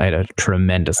night. I had a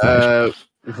tremendous night.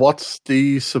 What's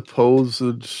the supposed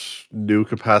new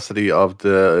capacity of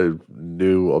the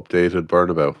new updated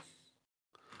Bernabeu?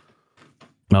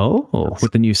 Oh,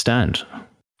 with the new stand.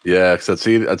 Yeah, because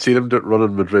I'd seen him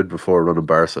running Madrid before running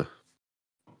Barca.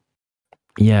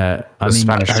 Yeah,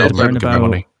 Spanish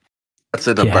Bernabeu. That's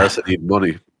it. Yeah. Barca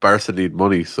need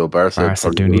money. So Barca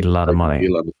do need a lot of money.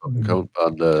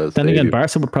 Then again,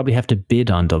 Barca would probably have to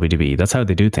bid on WWE. That's how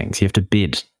they do things. You have to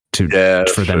bid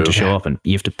for them to show up, and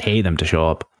you have to pay them to show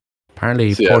up.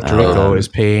 Apparently, Puerto Rico is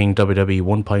paying WWE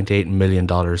 $1.8 million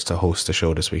to host the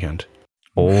show this weekend.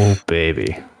 Oh,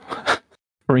 baby.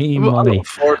 Free money.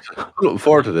 I'm looking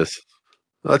forward to this.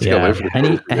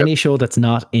 Any show that's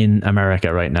not in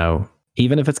America right now,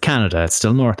 even if it's Canada, it's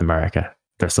still North America.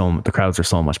 The crowds are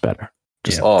so much better.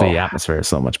 The atmosphere is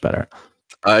so much better.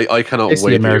 I cannot wait.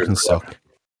 The Americans suck.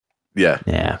 Yeah.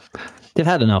 They've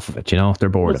had enough of it, They're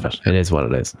bored of it. It is what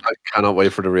it is. I cannot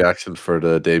wait for the reaction for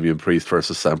the Damian Priest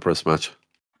versus Sampras match.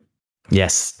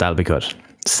 Yes, that'll be good.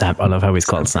 I love how he's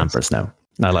called Sampras now.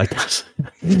 I like that.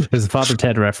 There's a Father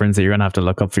Ted reference that you're going to have to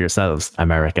look up for yourselves,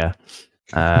 America.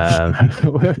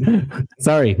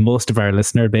 Sorry, most of our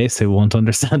listener base who won't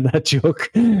understand that joke.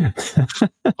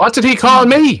 What did he call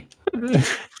me?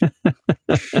 The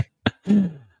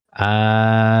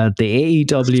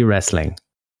AEW wrestling,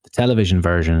 the television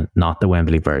version, not the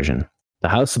Wembley version. The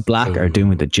House of Black are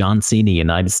doing the John Cena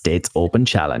United States Open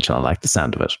Challenge, and I like the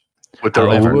sound of it. With their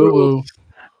own rules.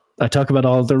 I talk about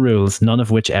all the rules, none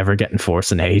of which ever get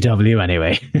enforced in AEW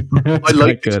anyway. I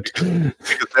like it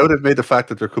because now they've made the fact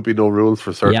that there could be no rules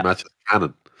for certain matches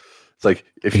canon. It's like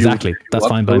if that's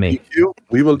fine by me. DQ,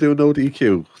 we will do no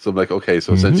DQ. So I'm like, okay,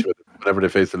 so essentially, whenever they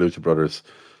face the Lucha Brothers,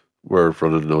 we're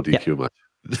running a no DQ match.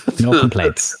 No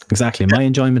complaints. Exactly. My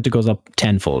enjoyment goes up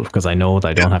tenfold because I know that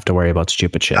I don't have to worry about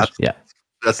stupid shit.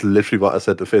 That's literally what I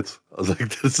said to Fitz. I was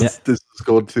like, this is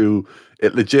going to,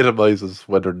 it legitimizes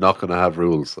when they're not going to have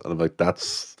rules. And I'm like,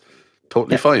 that's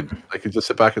totally fine. I can just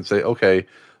sit back and say, okay,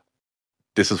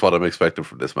 this is what I'm expecting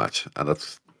from this match. And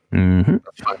that's fine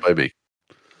by me.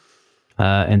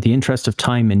 In the interest of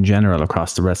time in general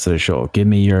across the rest of the show, give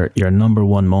me your number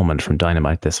one moment from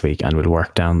Dynamite this week and we'll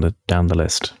work down the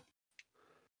list.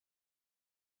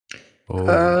 Oh.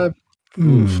 I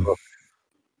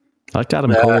liked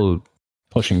Adam Cole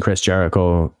pushing Chris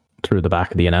Jericho through the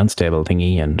back of the announce table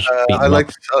thingy and beating him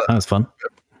up. That was fun.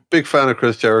 Big fan of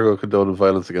Chris Jericho condoning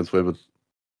violence against women.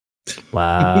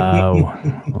 Wow.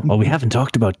 Well, we haven't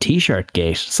talked about T-shirt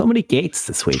gate. So many gates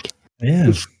this week.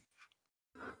 Yeah.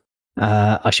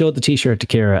 I showed the T-shirt to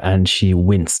Kira and she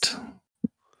winced.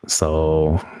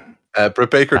 So Britt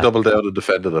Baker doubled down and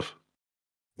defended it.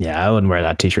 Yeah, I wouldn't wear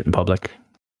that T-shirt in public.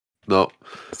 No.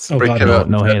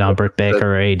 No hate on Britt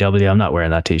Baker or AEW. I'm not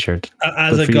wearing that T-shirt.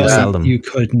 As a guy, you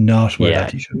could not wear that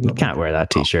T-shirt. You can't wear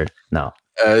that T-shirt. No.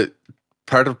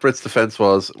 Part of Britt's defense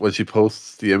was when she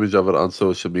posts the image of it on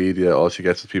social media, all she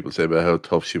gets is people saying about how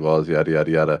tough she was, yada,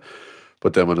 yada, yada.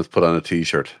 But then when it's put on a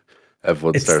T-shirt,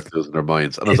 everyone starts losing their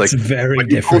minds. And I was like, very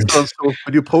different.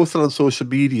 When you post it on social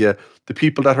media, the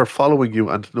people that are following you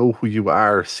and know who you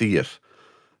are see it.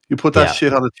 You put that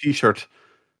shit on a T-shirt,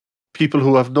 people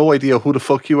who have no idea who the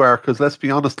fuck you are, because let's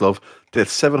be honest, love, the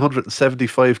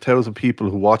 775,000 people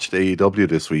who watched AEW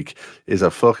this week is a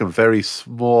fucking very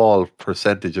small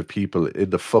percentage of people in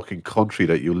the fucking country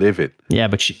that you live in. Yeah,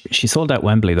 but she sold out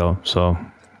Wembley though, so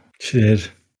she did.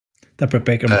 That Britt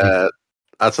Baker money.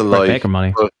 That's a lie. Britt Baker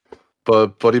money.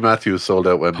 But Buddy Matthews sold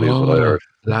out Wembley, is what I heard.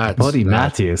 Buddy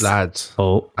Matthews. Lads.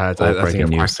 I breaking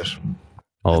news.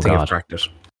 Oh, God.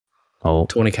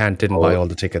 Tony Khan didn't buy all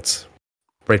the tickets.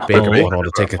 Britt Baker bought all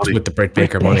the tickets with the Britt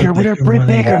Baker money. With her Britt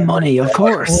Baker money, of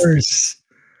course.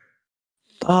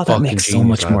 Oh, that makes so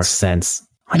much more sense.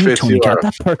 I knew Tony Khan.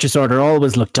 That purchase order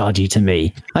always looked dodgy to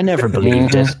me. I never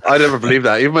believed it. I never believed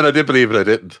that. Even when I did believe it, I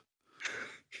didn't.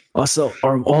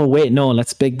 Wait, no,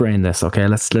 let's big brain this, okay?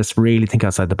 Let's really think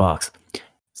outside the box.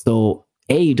 So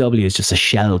AEW is just a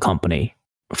shell company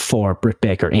for Britt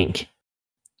Baker Inc.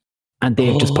 And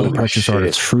they've just put a purchase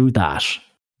order through that.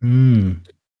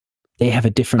 They have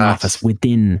a different office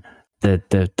within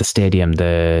the stadium.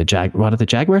 What are the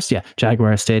Jaguars? Yeah,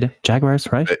 Jaguars Stadium. Jaguars,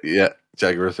 right? Yeah,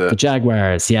 Jaguars. The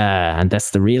Jaguars, yeah. And that's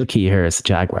the real key here is the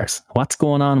Jaguars. What's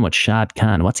going on with Shad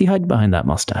Khan? What's he hiding behind that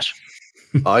mustache?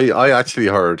 I actually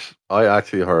heard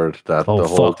that the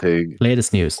whole thing.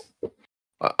 Latest news.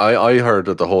 I heard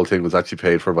that the whole thing was actually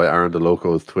paid for by Aaron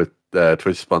DeLoco's Twitch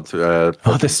sponsor.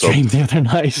 The stream the other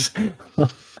night.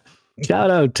 Shout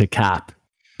out to Cap.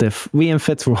 We and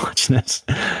Fitz were watching it.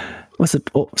 Was it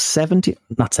 1170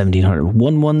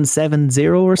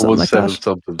 or something like that?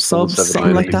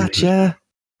 Something like that, yeah.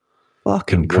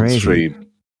 Fucking crazy.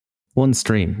 One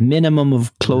stream. Minimum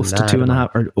of close to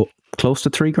 2.5 or close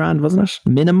to $3,000, wasn't it?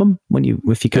 Minimum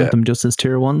if you count them just as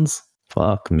tier ones.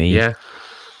 Fuck me. Yeah.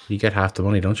 You get half the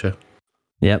money, don't you?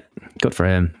 Yep. Good for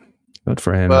him.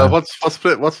 What's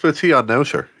split he on now,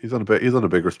 sure? He's on a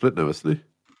bigger split now, isn't he?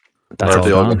 That's all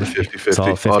gone. The 50-50. It's all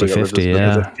 50-50,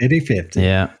 yeah. 50-50.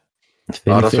 Yeah.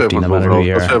 50-50, no matter who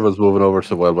you are. That's why everyone's moving over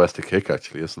to Wild West to Kick,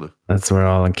 actually, isn't it? That's where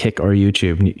all on Kick or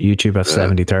YouTube. YouTube has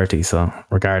 70-30, so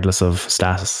regardless of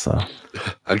status. So.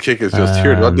 And Kick is just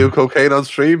here. Do you want to do cocaine on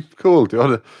stream? Cool. Do you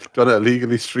want to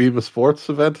illegally stream a sports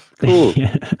event? Cool.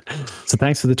 Yeah. So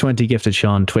thanks for the 20 gifted,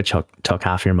 Sean. Twitch took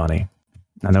half your money.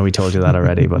 I know we told you that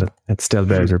already, but it still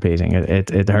bears repeating.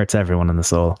 It hurts everyone in the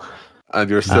soul. And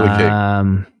you're still a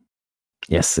king.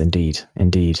 Yes, indeed.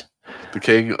 The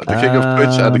king of Twitch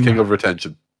and the king of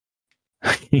retention.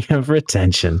 King of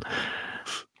retention.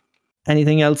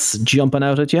 Anything else jumping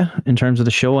out at you in terms of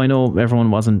the show? I know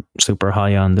everyone wasn't super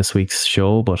high on this week's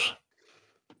show, but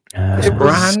it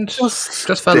was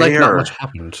just felt like not much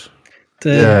happened.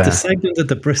 The segment at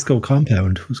the Briscoe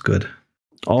compound was good.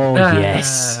 Oh,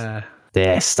 yes.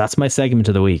 Yes, that's my segment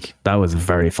of the week. That was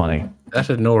very funny. That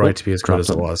had no right to be as good as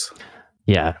it was.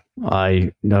 Yeah,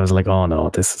 I was like, oh no,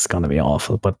 this is going to be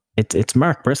awful. But it's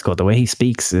Mark Briscoe. The way he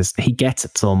speaks he gets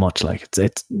it so much. Like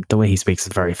it's the way he speaks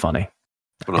is very funny.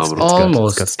 It's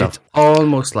good stuff. It's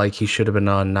almost like he should have been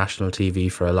on national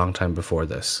TV for a long time before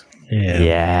this.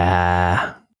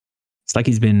 Yeah. It's like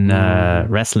he's been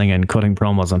wrestling and cutting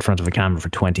promos in front of a camera for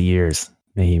 20 years.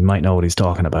 He might know what he's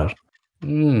talking about.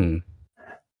 Well,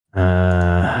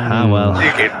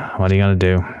 what are you going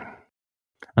to do?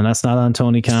 And that's not on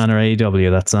Tony Khan or AEW.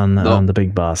 That's on the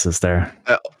big bosses there.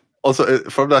 Also,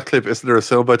 from that clip, isn't there a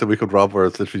soundbite that we could rob where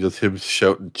it's literally just him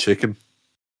shouting chicken?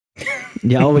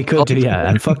 Yeah, we could do, yeah.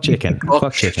 And fuck chicken.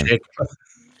 Fuck chicken.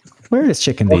 Where is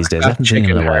chicken these days? I haven't seen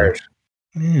him in a while.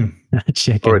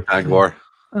 Chicken. Or a Dangor.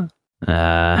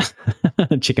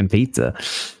 Chicken pizza.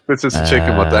 It's just the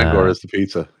chicken, what Dangor is the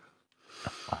pizza.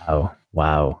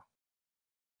 Wow.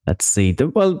 Let's see.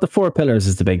 The 4 pillars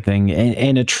is the big thing.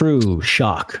 In a true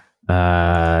shock,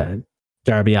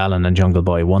 Darby Allin and Jungle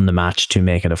Boy won the match to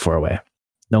make it a 4-way.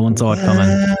 No one saw it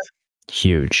coming.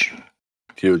 Huge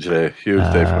day for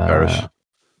Parish.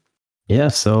 Yeah,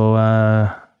 so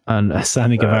and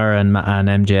Sammy Guevara and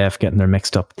MJF getting their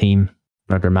mixed up theme,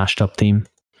 or their mashed up theme.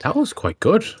 That was quite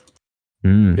good.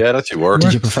 Yeah, that's your work.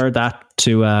 Did you prefer that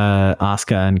to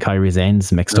Asuka and Kairi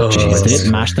Zane's mixed up? They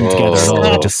didn't mash them together at all.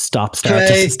 They just stop start.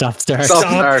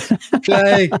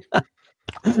 Play.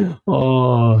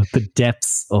 Oh, the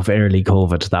depths of early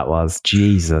COVID that was.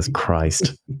 Jesus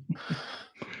Christ.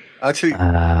 Actually,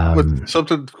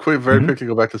 something very quickly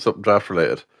go back to something draft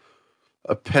related.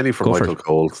 A penny for Michael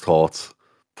Cole's thoughts.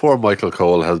 Poor Michael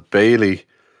Cole has Bailey,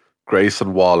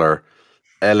 Grayson Waller,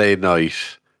 LA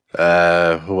Knight.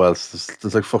 Who else?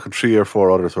 There's like fucking 3 or 4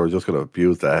 others who are just going to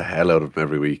abuse the hell out of him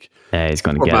every week. Yeah, he's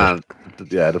going to get it.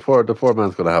 Yeah, the poor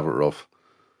man's going to have it rough.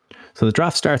 So the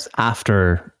draft starts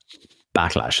after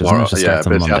Backlash, isn't it? It starts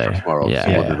on Monday. Tomorrow.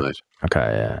 Monday night.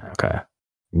 Okay.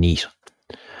 Neat.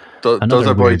 Does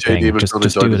our boy JD just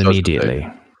do it immediately.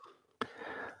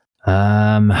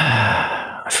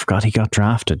 I forgot he got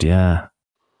drafted. Yeah,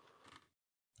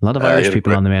 a lot of Irish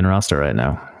people on the main roster right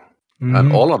now,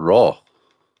 and all on Raw.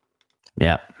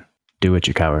 Yeah, do it,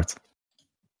 you cowards.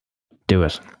 Do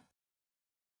it.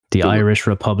 The Irish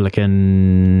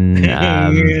Republican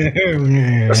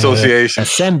Association.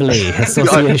 Assembly.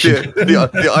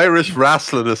 The Irish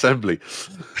Wrestling Assembly.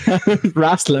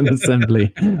 Wrestling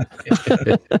Assembly.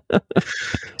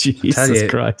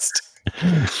 Jesus Christ.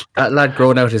 That lad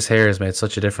growing out his hair has made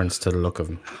such a difference to the look of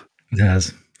him. It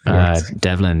has.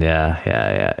 Devlin,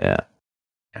 yeah.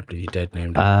 Can't believe he dead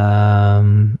named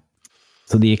him.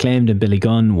 So the Acclaimed and Billy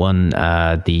Gunn won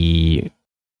the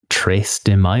Tres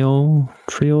de Mayo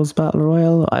Trios Battle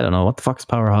Royal. I don't know what the fuck is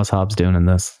Powerhouse Hobbs doing in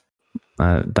this.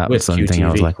 That was something QTV.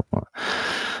 I was like,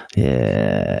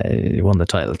 yeah, he won the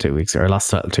title 2 weeks or lost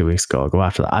the title 2 weeks ago. Go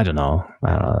after that. I don't know.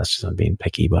 That's just I'm being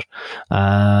picky, but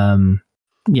yeah,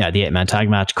 the 8-man tag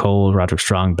match: Cole, Roderick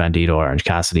Strong, Bandito, Orange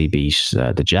Cassidy beat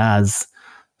the Jazz,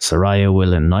 Saraya,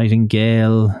 Will, and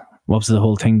Nightingale. What was the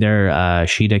whole thing there?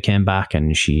 Shida came back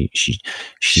and she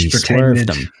swerved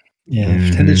them. Yeah,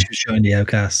 pretended she was showing the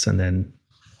Outcasts and then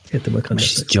hit them with contact.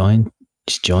 She's joined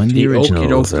the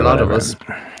originals. A lot of us.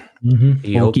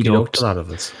 He okey-doked a lot of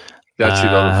us.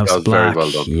 That was very well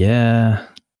done. Yeah.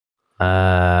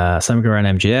 Sammy Guevara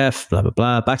and MJF, blah, blah,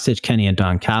 blah. Backstage, Kenny and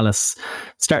Don Callis.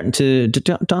 Did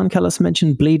Don Callis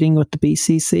mention bleeding with the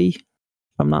BCC? If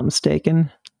I'm not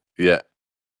mistaken. Yeah.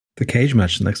 The cage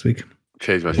match next week.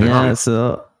 Yeah,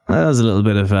 so that was a little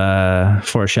bit of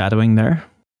foreshadowing there.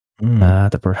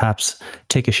 That perhaps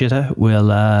Take a Shitta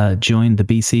will join the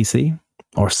BCC,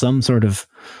 or some sort of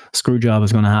screw job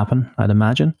is going to happen, I'd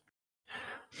imagine.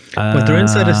 But they're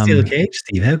inside a steel cage,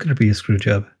 Steve. How can it be a screw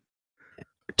job?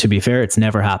 To be fair, it's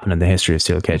never happened in the history of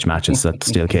steel cage matches that the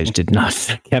steel cage did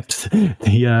not kept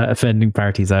the offending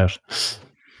parties out.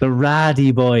 The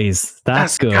Ratty Boys.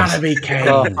 That's good. That's gotta be Kane.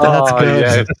 That's good.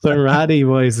 Yeah. The Ratty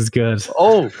Boys is good.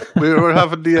 Oh, we were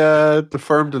having the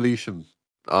firm deletion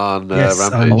on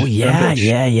Rampage. Oh, yeah.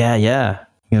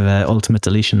 You have an ultimate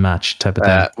deletion match type of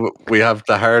thing. We have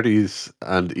the Hardys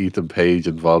and Ethan Page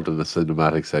involved in a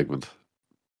cinematic segment.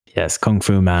 Yes, Kung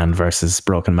Fu Man versus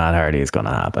Broken Matt Hardy is going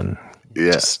to happen.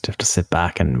 Yeah. Just have to sit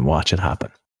back and watch it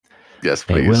happen. Yes,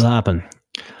 please. It will happen.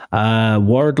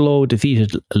 Wardlow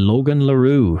defeated Logan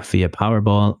LaRue via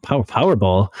Powerball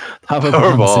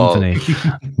Symphony.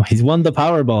 He's won the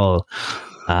Powerball.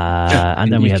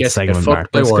 And then we had the segment with Mark.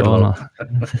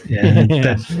 Yeah.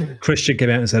 Then Christian came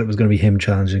out and said it was going to be him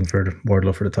challenging for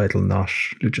Wardlow for the title, not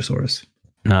Luchasaurus.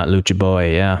 Not Lucha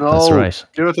Boy, yeah, no, that's right.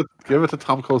 Give it to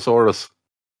Tom Cosaurus.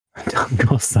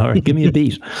 Sorry, give me a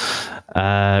beat.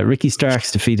 Ricky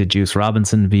Starks defeated Juice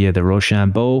Robinson via the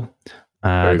Rochambeau.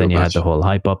 Then you had the whole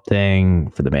hype up thing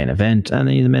for the main event, and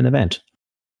then the main event.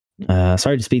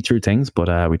 Sorry to speed through things,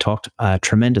 but we talked a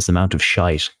tremendous amount of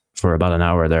shite for about an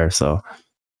hour there. So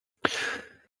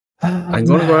I'm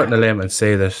going to go out on a limb and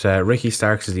say that Ricky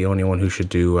Starks is the only one who should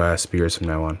do spears from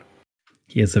now on.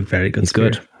 He has a very good. He's spear.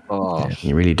 good. Oh,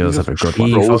 he really does have a good one.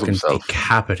 He fucking himself.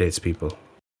 decapitates people.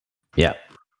 Yeah,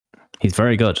 he's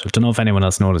very good. I don't know if anyone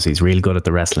else noticed. He's real good at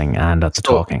the wrestling and at the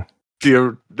talking.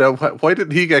 Now, why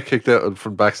didn't he get kicked out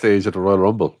from backstage at the Royal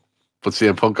Rumble, but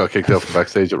CM Punk got kicked out from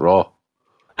backstage at Raw?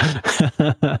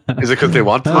 Is it because they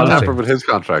want to tamper with his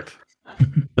contract?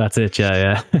 That's it.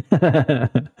 Yeah.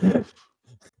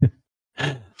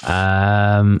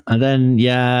 And then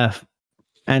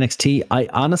NXT. I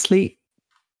honestly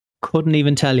couldn't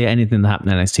even tell you anything that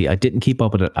happened in NXT. I didn't keep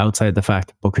up with it outside the fact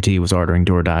that Booker T was ordering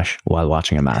DoorDash while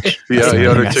watching a match. Yeah, he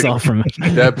ordered chicken. From it.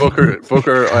 Yeah, Booker.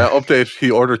 Update.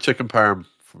 He ordered chicken parm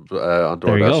on DoorDash.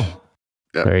 There you go.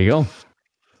 Yeah. There you go.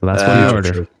 So that's what he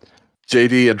ordered.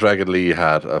 JD and Dragon Lee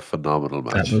had a phenomenal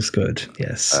match. That was good.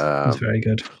 Yes, it was very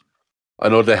good. I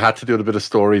know they had to do a bit of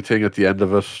story thing at the end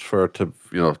of it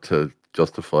to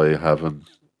justify having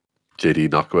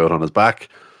JD knock him out on his back.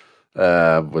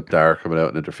 With Dar coming out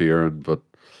and interfering, but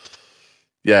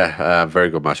very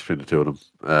good match between the two of them.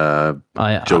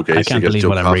 Joe Gacy, I can't believe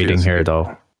what I'm reading here,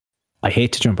 though. I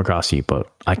hate to jump across you,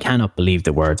 but I cannot believe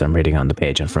the words I'm reading on the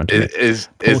page in front of me. Is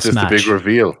this the big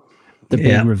reveal? The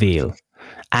big reveal.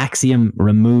 Axiom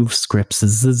removes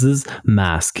Scripps'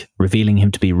 mask, revealing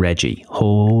him to be Reggie.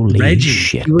 Holy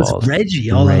shit! It was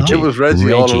Reggie all along. It was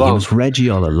Reggie all along. It was Reggie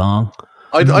all along.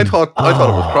 I thought it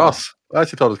was Cross. I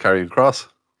actually thought it was carrying Cross.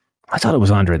 I thought it was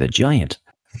Andre the Giant.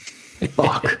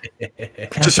 Fuck.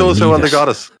 Just show us how well they got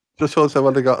us. Just show us how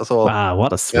well they got us all. Wow,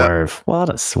 what a swerve. Yeah.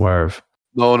 What a swerve.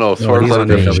 No, Swerve's on a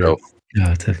different show.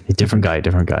 Yeah, a different guy,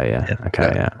 yeah.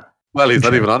 Okay, yeah. Well, he's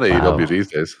not even on AEW these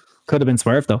days. Could have been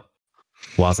Swerve, though.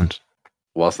 Wasn't.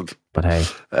 But hey.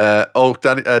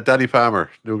 Danny Palmer,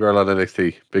 new girl on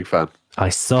NXT. Big fan. I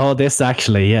saw this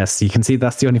actually, yes. You can see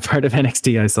that's the only part of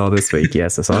NXT I saw this week.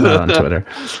 Yes, I saw that on Twitter.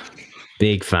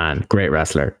 Big fan. Great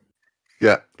wrestler.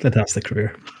 Yeah. Fantastic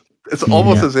career. It's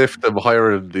almost as if them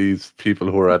hiring these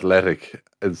people who are athletic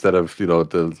instead of,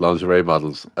 the lingerie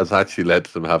models has actually led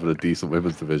to them having a decent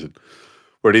women's division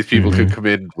where these people could come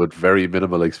in with very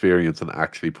minimal experience and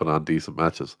actually put on decent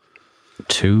matches.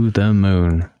 To the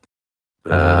moon.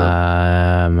 He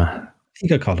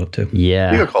got called up too.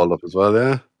 Yeah. He got called up as well,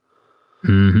 yeah.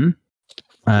 Mm-hmm.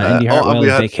 Indy Hartwell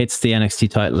vacates the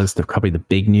NXT title is probably the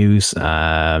big news.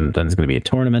 Then there's going to be a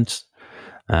tournament.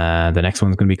 The next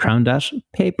one's going to be crowned at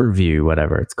pay-per-view,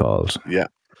 whatever it's called. Yeah.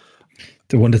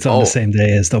 The one that's on the same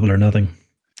day as Double or Nothing.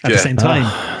 At the same time,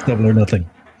 Double or Nothing.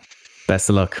 Best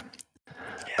of luck.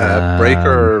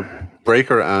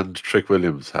 Breaker and Trick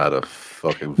Williams had a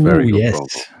fucking very good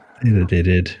promo. They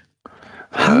did.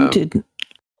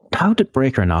 How did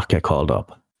Breaker not get called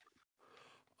up?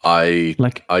 I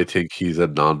think he's a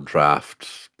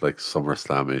non-draft, like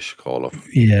SummerSlam-ish call-up.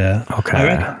 Yeah. Okay.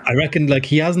 I reckon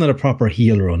he hasn't had a proper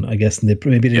heel run, I guess, and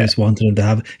maybe they just wanted him to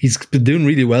have. He's been doing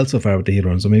really well so far with the heel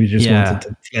run, so maybe they just wanted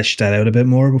to flesh that out a bit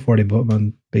more before they put him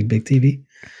on big TV.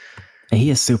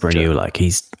 He is super new.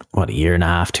 He's a year and a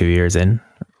half, 2 years in.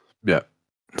 Yeah.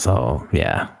 So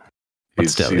yeah. But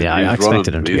still, I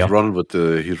expected him to be up. He's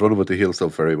running with the heel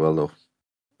stuff very well, though.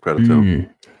 Credit to him.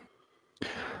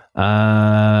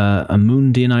 A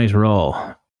Monday Night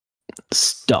Raw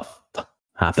stuff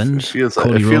happened. It feels like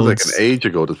an age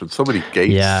ago. There's been so many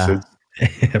gates. Yeah,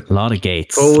 a lot of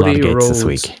gates. A lot of gates this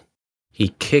week. He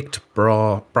kicked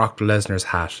Brock Lesnar's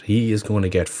hat. He is going to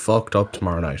get fucked up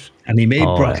tomorrow night. And he made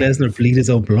Brock Lesnar bleed his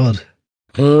own blood.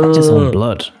 Not his own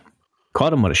blood.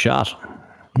 Caught him with a shot.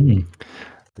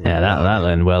 Yeah, that'll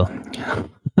end well.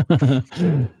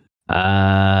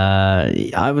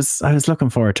 I was looking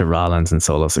forward to Rollins and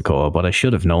Solo Sikoa, but I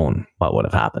should have known what would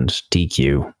have happened.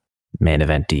 DQ, main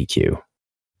event DQ.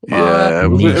 Yeah, it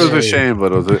was a shame,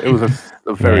 but it was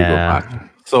a very good match.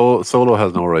 So Solo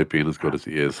has no right being as good as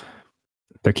he is.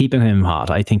 They're keeping him hot.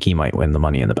 I think he might win the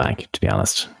Money in the Bank, to be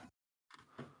honest.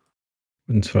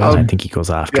 I think he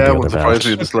goes after the other belt.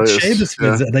 Sheamus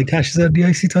wins it, cashes out the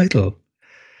IC title.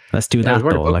 Let's do that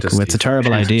though. It's a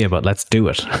terrible idea, but let's do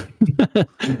it.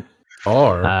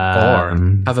 Or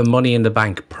have a Money in the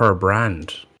Bank per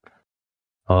brand.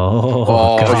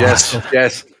 Oh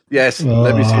yes. Yes,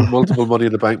 let me see multiple Money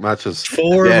in the Bank matches.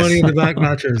 4 Money in the Bank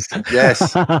matches.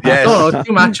 Yes. Oh,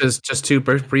 2 matches, just 2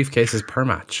 briefcases per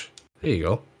match. There you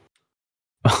go.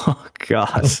 Oh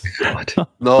God!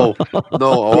 No.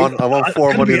 I want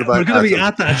 4 Money in the Bank. We're going to be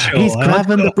at that show. He's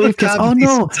grabbing the briefcase. Oh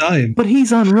no! Time. But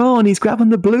he's on Raw and he's grabbing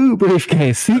the blue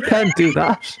briefcase. He can't do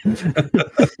that.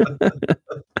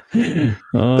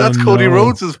 That's Cody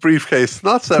Rhodes' briefcase,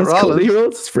 not Seth Rollins. Cody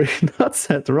Rhodes' briefcase, not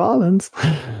Seth Rollins.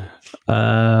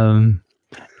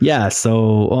 Yeah,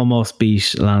 so almost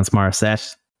beat Lance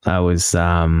Morissette. I was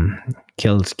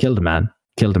killed a man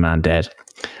dead.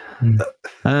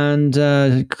 And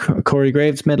Corey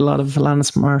Graves made a lot of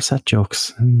Lance Morissette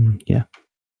jokes. Yeah,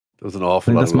 there was an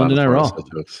awful lot of Monday Night Raw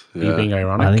jokes. Yeah. You being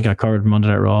ironic? I think I covered Monday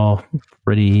Night Raw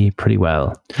pretty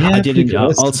well. Yeah, I did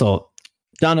also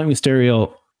Dominic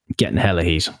Mysterio getting hella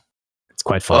heat. It's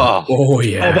quite fun. Oh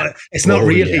yeah. But it's not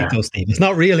real heat, though, Steve. It's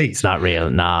not real heat. It's not real.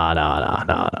 No.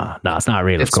 It's not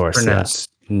real. It's of course.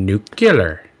 Pronounced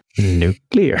nuclear. Fair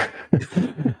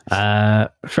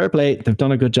play. They've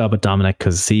done a good job with Dominic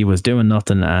because he was doing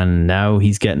nothing, and now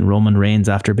he's getting Roman Reigns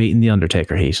after beating the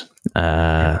Undertaker heat.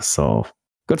 So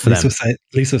good for them.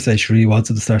 Lisa said she really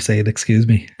wanted to start saying "excuse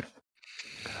me."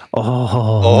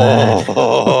 Oh.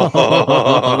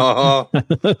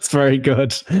 That's very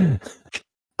good.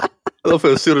 I love how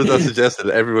as soon as I suggested,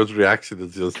 everyone's reaction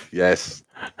is just yes.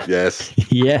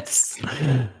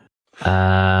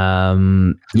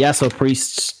 So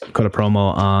Priest cut a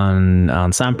promo on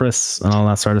Sampras and all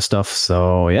that sort of stuff.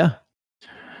 So yeah,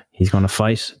 he's going to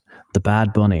fight the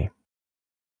Bad Bunny.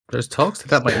 There's talks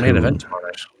that might main event tomorrow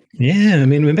night. Yeah, I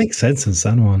mean, it makes sense in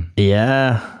San Juan.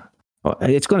 Yeah,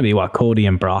 it's going to be Cody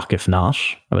and Brock. If not,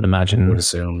 I would imagine. I would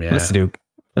assume, yeah.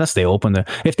 Unless they open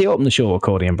the show with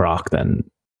Cody and Brock, then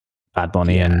Bad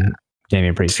Bunny and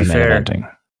Damian Priest are main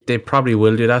eventing. They probably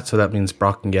will do that, so that means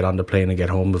Brock can get on the plane and get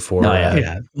home before.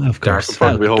 Yeah, of course. It'll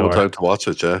probably be home in time to watch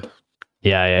it, yeah.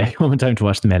 Yeah, home in time to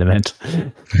watch the main event.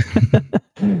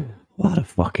 What a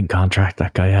fucking contract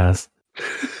that guy has.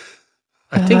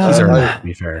 I think he's around, to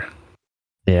be fair.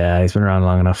 Yeah, he's been around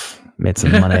long enough. Made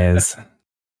some monies.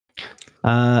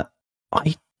 I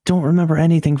don't remember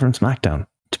anything from SmackDown,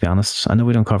 to be honest. I know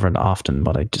we don't cover it often,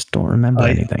 but I just don't remember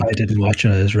anything. I didn't watch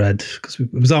it as read because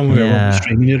it was on when we were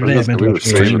streaming the other day. We were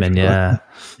streaming, yeah.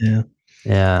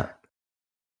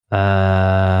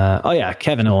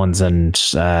 Kevin Owens and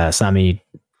Sammy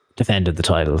defended the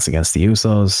titles against the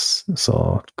Usos,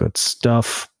 so good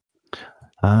stuff.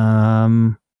 I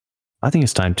think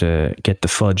it's time to get the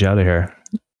fudge out of here.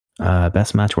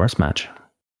 Best match, worst match.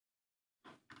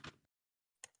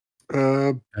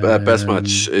 Best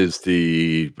match is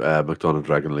the McDonald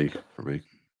Dragon League for me.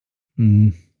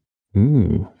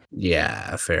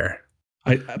 Yeah, fair.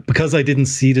 Because I didn't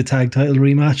see the tag title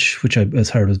rematch, which I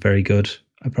heard was very good.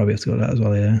 I probably have to go to that as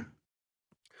well. Yeah.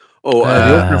 The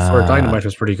opener for Dynamite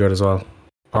was pretty good as well.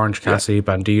 Orange Cassidy,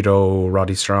 Bandito,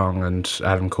 Roddy Strong, and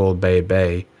Adam Cole,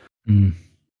 Bay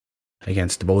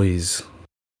against the boys.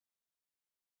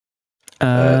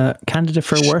 Candidate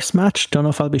for worst match. Don't know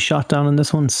if I'll be shot down in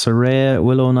this one. Saraya,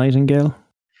 Willow Nightingale.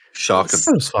 Shocking.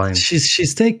 That was fine.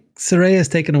 Saraya's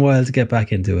taken a while to get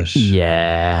back into it.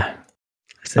 Yeah.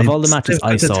 Of all the matches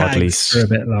I saw, at least for a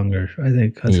bit longer. I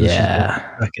think. Back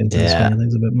into this kind of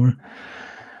things a bit more.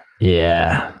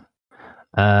 Yeah.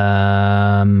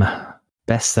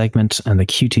 Best segment and the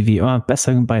QTV. Oh, best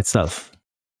segment by itself.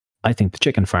 I think the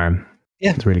Chicken Farm.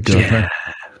 Yeah, it's really good.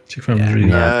 Chicken Farm was really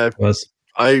good. Was.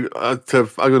 I'm going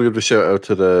to give a shout out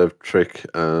to the Trick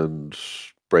and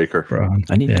Breaker.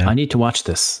 I need to watch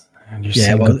this.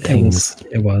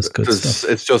 It was good stuff.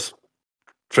 It's just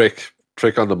Trick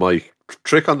on the mic.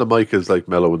 Trick on the mic is like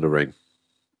Mellow in the ring.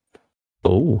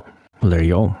 Oh, well, there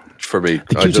you go. For me,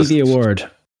 the QTV award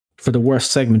for the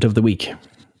worst segment of the week.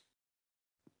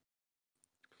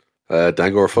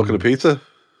 Dango fucking a pizza.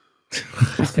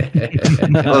 That's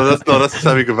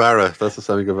Sammy Guevara. That's a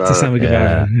Sammy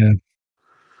Guevara.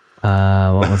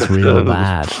 What was real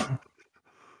bad?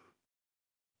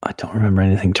 I don't remember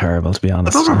anything terrible, to be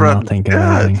honest. I'm not thinking of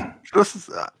anything.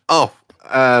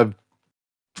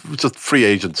 Just free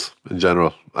agents in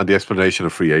general, and the explanation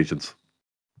of free agents.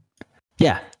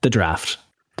 Yeah, the draft.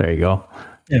 There you go.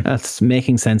 Yeah. That's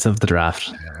making sense of the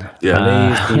draft.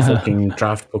 Fucking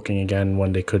draft booking again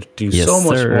when they could do so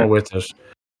much more with it.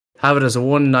 Have it as a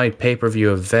one-night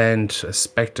pay-per-view event, a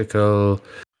spectacle,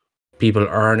 people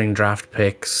earning draft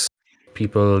picks,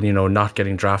 people, not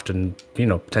getting drafted and,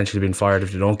 potentially being fired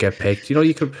if they don't get picked.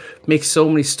 You could make so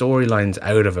many storylines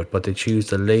out of it, but they choose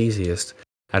the laziest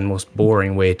and most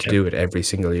boring way to do it every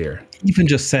single year. Even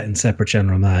just setting separate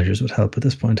general managers would help at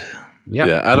this point.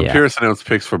 Yeah, Adam Pearce announced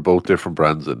picks for both different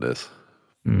brands in this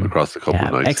across the couple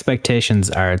of nights. Expectations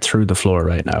are through the floor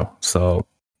right now, so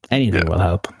anything will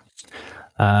help.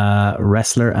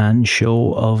 Wrestler and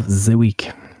show of the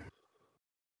week.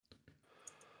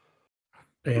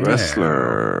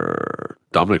 Wrestler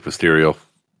Dominic Mysterio.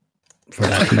 For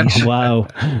that heat. Wow.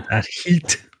 That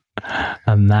heat.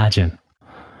 Imagine.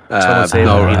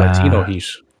 Latino heat.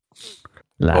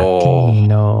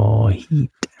 Latino heat.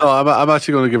 No, I'm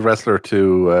actually going to give wrestler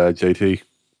to JT.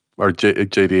 Or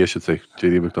JD, I should say.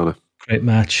 JD McDonough. Great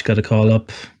match. Got a call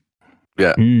up.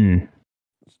 Yeah. Man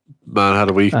had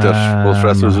a week that most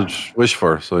wrestlers would wish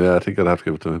for. So, yeah, I think I'd have to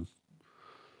give it to him.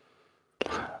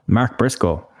 Mark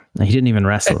Briscoe. He didn't even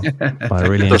wrestle. But I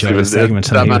really enjoyed his segment.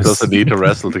 That man doesn't need to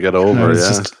wrestle to get over,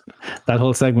 that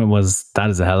whole segment that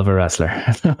is a hell of a wrestler.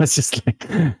 It was just like...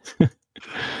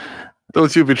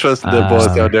 Don't you be trusting them boys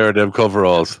down there in them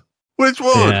coveralls. Which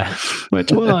one? Yeah.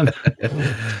 Which one?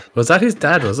 Was that his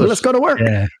dad, was it? Well, let's go to work.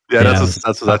 Yeah, that's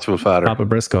his actual father. Papa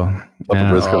Briscoe.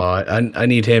 Briscoe. Oh, I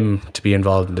need him to be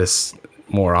involved in this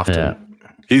more often. Yeah.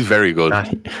 He's very good.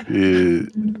 He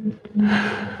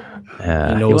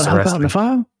knows the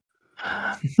wrestling.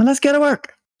 Well, let's get to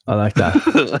work. I like that.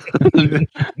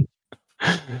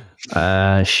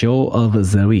 Show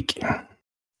of the week.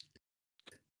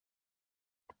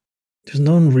 There's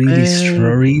none really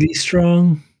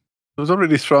strong. There's not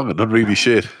really strong and not really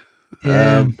shit.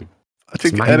 Yeah. I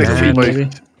think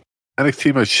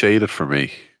NXT might shade it for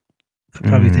me. I'm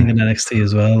probably thinking NXT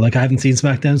as well. Like, I haven't seen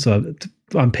SmackDown, so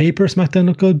on paper SmackDown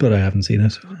looked good, but I haven't seen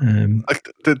it.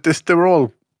 They were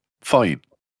all fine.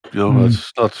 You know,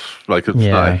 it's not like not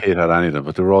I hate any of them,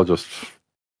 but they were all just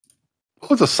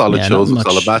solid shows and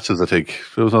solid matches. I think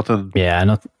there was nothing. Yeah,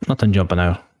 nothing jumping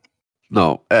out.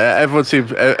 No,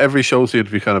 every show seemed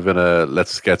to be kind of in a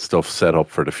let's get stuff set up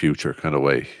for the future kind of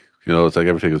way. You know, it's like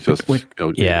everything is just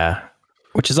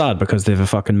which is odd because they have a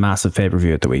fucking massive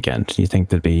pay-per-view at the weekend. You think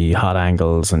there'd be hot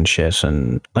angles and shit,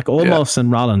 and like Omos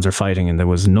and Rollins are fighting, and there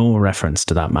was no reference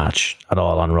to that match at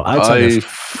all on Raw. Outside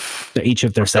of each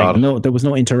of their segments, no, there was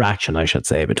no interaction, I should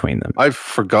say, between them. I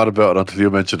forgot about it until you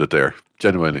mentioned it there.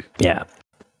 Genuinely, yeah,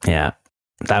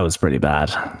 that was pretty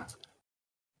bad.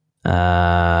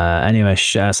 Anyway,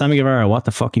 Sammy Guevara, what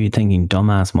the fuck are you thinking?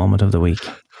 Dumbass moment of the week.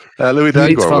 Louis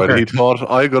Dangour when he thought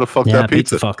I gotta fuck that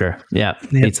pizza fucker.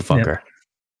 Pizza fucker.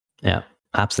 Yeah,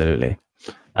 absolutely.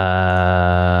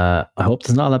 I hope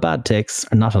there's not a lot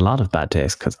of bad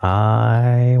takes, because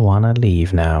I want to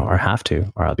leave now, or have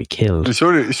to, or I'll be killed.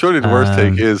 Surely the worst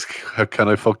take is, can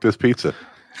I fuck this pizza?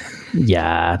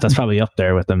 Yeah, that's probably up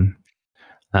there with them.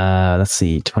 Let's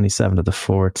see, 27 of the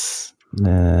 4th.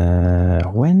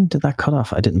 When did that cut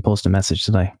off? I didn't post a message,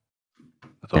 did I?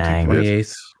 Dang.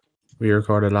 28th. We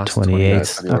recorded last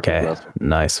 28th. Okay,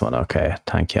 nice one. Okay,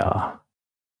 thank y'all.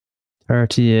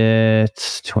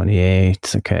 30th,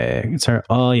 28th. Okay, concern.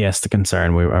 Oh yes, the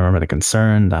concern. I remember the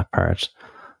concern. That part.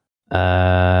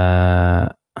 I'm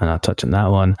not touching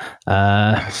that one.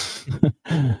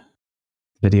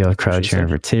 Video of crowd cheering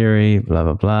for Theory. Blah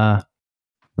blah blah.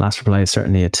 Last reply is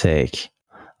certainly a take.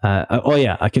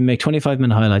 I can make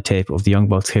 25-minute highlight tape of the Young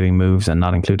Bucks hitting moves and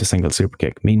not include a single super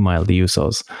kick. Meanwhile, the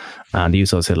Usos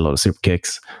hit a lot of super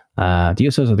kicks. The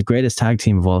Usos are the greatest tag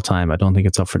team of all time. I don't think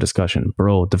it's up for discussion.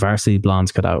 Bro, the Varsity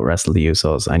Blondes could out wrestle the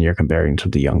Usos, and you're comparing to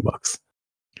the Young Bucks.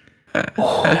 Baby.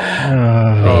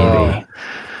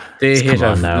 They hit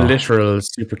a literal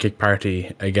super kick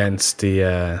party against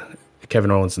the Kevin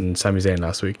Owens and Sami Zayn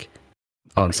last week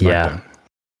on SmackDown. Yeah.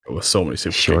 It was so many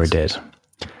super kicks. Sure did.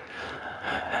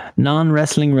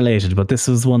 Non-wrestling related, but this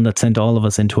was one that sent all of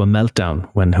us into a meltdown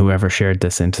when whoever shared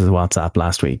this into the WhatsApp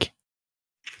last week.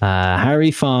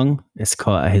 Harry Fong is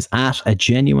at a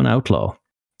genuine outlaw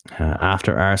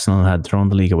after Arsenal had thrown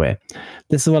the league away.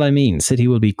 This is what I mean. City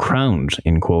will be crowned,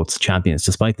 in quotes, champions,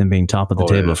 despite them being top of the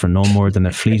table for no more than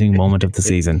a fleeting moment of the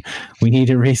season. We need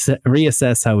to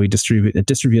reassess how we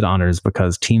distribute honours,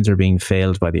 because teams are being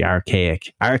failed by the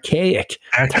archaic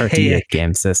 38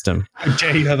 game system.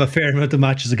 Jay, you have a fair amount of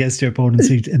matches against your opponents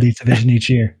in each division each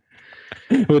year,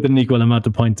 with an equal amount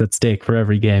of points at stake for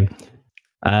every game.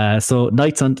 So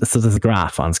there's a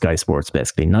graph on Sky Sports,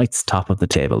 basically. Knights top of the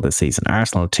table this season.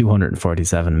 Arsenal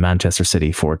 247, Manchester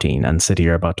City 14, and City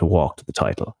are about to walk to the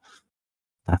title.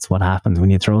 That's what happens when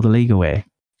you throw the league away.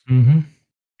 Mm-hmm.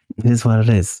 It is what it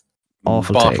is.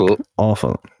 Awful bottle. Take.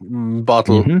 Awful.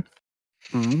 Bottle.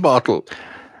 Mm-hmm. Bottle.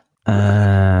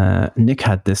 Nick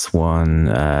had this one,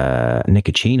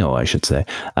 Nicocino, I should say.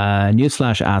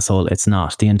 Newsflash, asshole, it's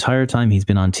not. The entire time he's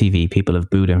been on TV, people have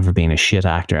booed him for being a shit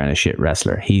actor and a shit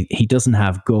wrestler. He doesn't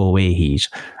have go away heat,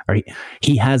 or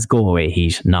he has go away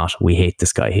heat, not we hate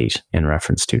this guy heat, in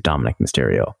reference to Dominic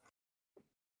Mysterio.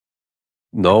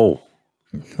 No,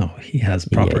 he has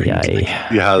proper heat.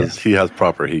 He has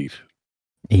proper heat.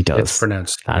 He does. It's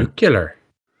pronounced nuclear.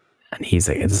 And this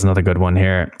is another good one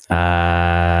here.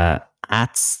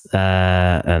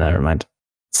 Never mind.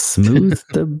 Smooth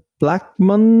the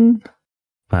Blackman.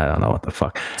 I don't know what the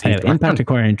fuck. Anyway, Impact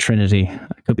acquiring Trinity.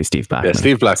 It could be Steve Blackman. Yeah,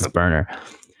 Steve Blackman. Burner.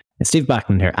 Steve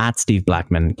Blackman here at Steve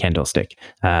Blackman Kendo Stick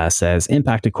says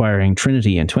Impact acquiring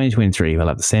Trinity in 2023 will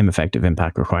have the same effect of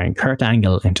Impact acquiring Kurt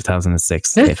Angle in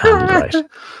 2006 if handled right.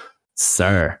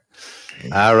 Sir.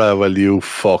 Ara, will you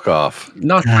fuck off?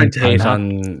 Not trying to hate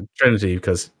on Trinity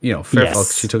because, fair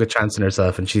fuck, she took a chance on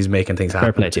herself and she's making things happen.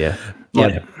 Fair play to you.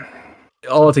 But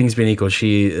all things being equal,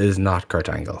 she is not Kurt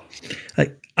Angle.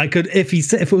 I could, if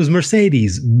it was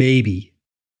Mercedes, maybe.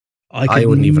 I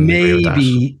wouldn't even agree with that.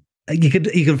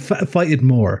 You could fight it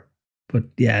more. But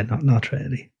yeah, not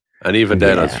Trinity. And even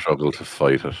then, I'd struggle to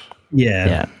fight it.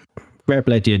 Yeah. Fair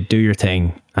play to you. Do your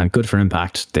thing. And good for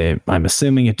Impact. I'm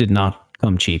assuming it did not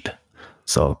come cheap.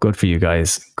 So good for you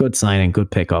guys. Good signing, good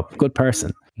pickup, good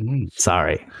person.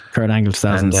 Sorry. Kurt Angle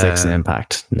 2006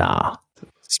 Impact. Nah.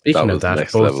 Speaking of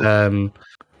that, both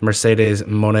Mercedes,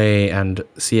 Monet, and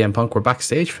CM Punk were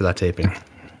backstage for that taping.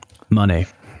 Money.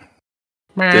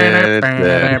 That's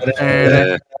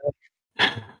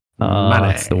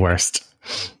the worst.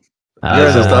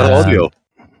 Yours is that audio.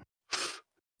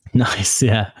 Nice,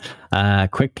 yeah.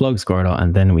 Quick plugs, Gordo,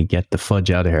 and then we get the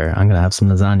fudge out of here. I'm going to have some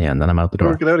lasagna and then I'm out the door.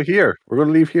 We're going out of here. We're going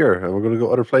to leave here and we're going to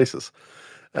go other places.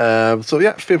 If you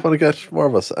want to get more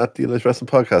of us at the English Wrestling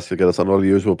Podcast, you'll get us on all the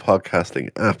usual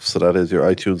podcasting apps. So that is your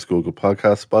iTunes, Google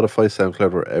Podcasts, Spotify,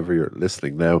 SoundCloud, wherever you're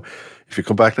listening now. If you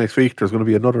come back next week, there's going to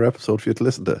be another episode for you to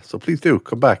listen to. So please do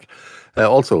come back.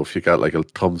 Also, if you got like a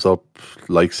thumbs up,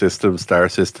 like system, star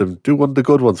system, do one of the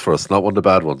good ones for us, not one of the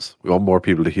bad ones. We want more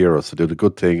people to hear us. So do the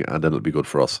good thing and then it'll be good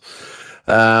for us.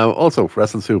 Also,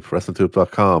 Wrestling Soup,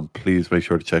 WrestlingSoup.com. Please make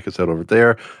sure to check us out over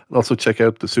there. And also check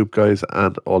out the Soup guys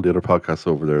and all the other podcasts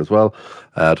over there as well.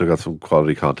 They've got some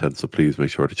quality content, so please make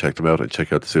sure to check them out and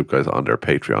check out the Soup guys on their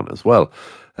Patreon as well.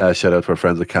 Shout out to our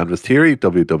friends at Canvas Theory,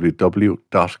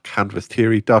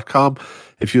 www.canvastheory.com.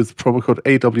 If you use the promo code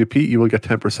AWP, you will get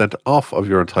 10% off of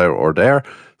your entire order.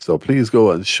 So please go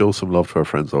and show some love to our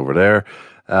friends over there.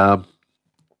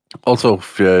 Also,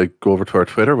 if you go over to our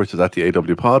Twitter, which is at the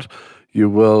AW Pod, you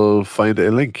will find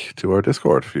a link to our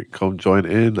Discord. If you come join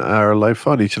in our live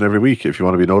fun each and every week. If you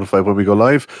want to be notified when we go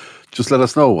live, just let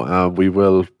us know. We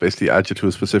will basically add you to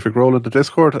a specific role in the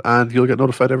Discord and you'll get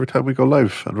notified every time we go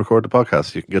live and record the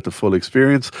podcast. You can get the full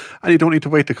experience and you don't need to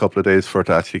wait a couple of days for it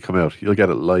to actually come out. You'll get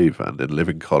it live and in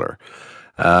living colour.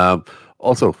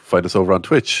 Also, find us over on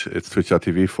Twitch. It's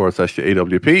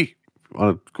twitch.tv/AWP.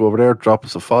 Want to go over there, drop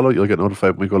us a follow. You'll get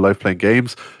notified when we go live playing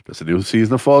games. There's a new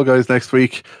season of Fall Guys next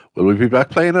week. Will we be back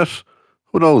playing it?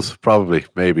 Who knows? Probably,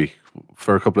 maybe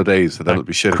for a couple of days, and then it'll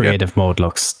be shit creative again. mode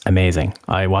looks amazing.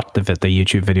 I watched the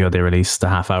YouTube video they released, the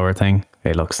half-hour thing.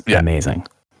 It looks amazing.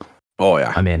 Oh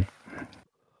yeah, I'm in.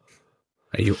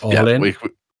 Are you all in?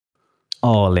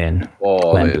 All in.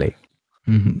 Wembley.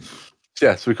 Mm-hmm.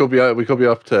 Yes, we could be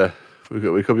up to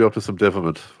some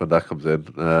development when that comes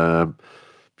in.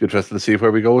 Be interesting to see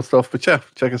where we go with stuff. But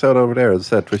check us out over there. As I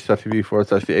said,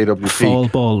 twitch.tv/AWP. Fall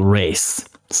ball race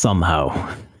somehow.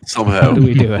 How do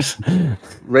we do it?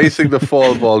 Racing the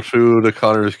fall ball through the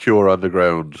Connor's Cure on the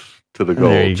ground to the goal.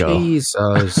 There you go.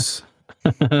 Jesus.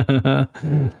 When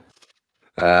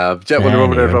you're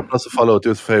over there, drop us a follow.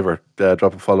 Do us a favour.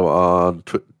 Drop a follow on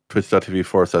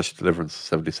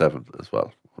twitch.tv/Deliverance77 as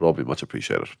well. Would all be much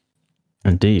appreciated.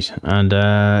 Indeed. And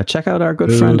check out our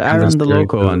good friend Aaron the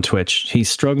Loco on Twitch. He's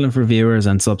struggling for viewers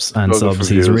and subs.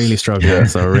 He's really struggling. Yeah.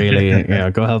 So really,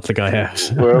 go help the guy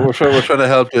out. we're trying to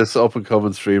help this up and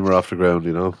coming streamer off the ground,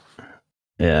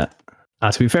 Yeah.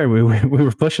 To be fair, we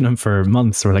were pushing him for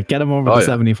months. We're like, get him over to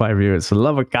 75 viewers. For the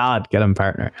love of God, get him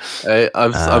partner. Hey,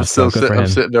 I'm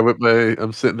sitting there with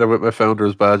my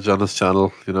founder's badge on his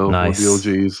channel. Nice. One of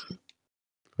the OGs.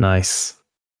 Nice.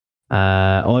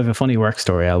 I have a funny work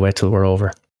story. I'll wait till we're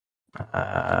over.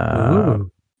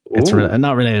 It's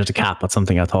not related to Cap, but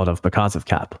something I thought of because of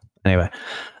Cap. Anyway,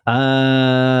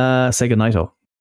 say goodnight,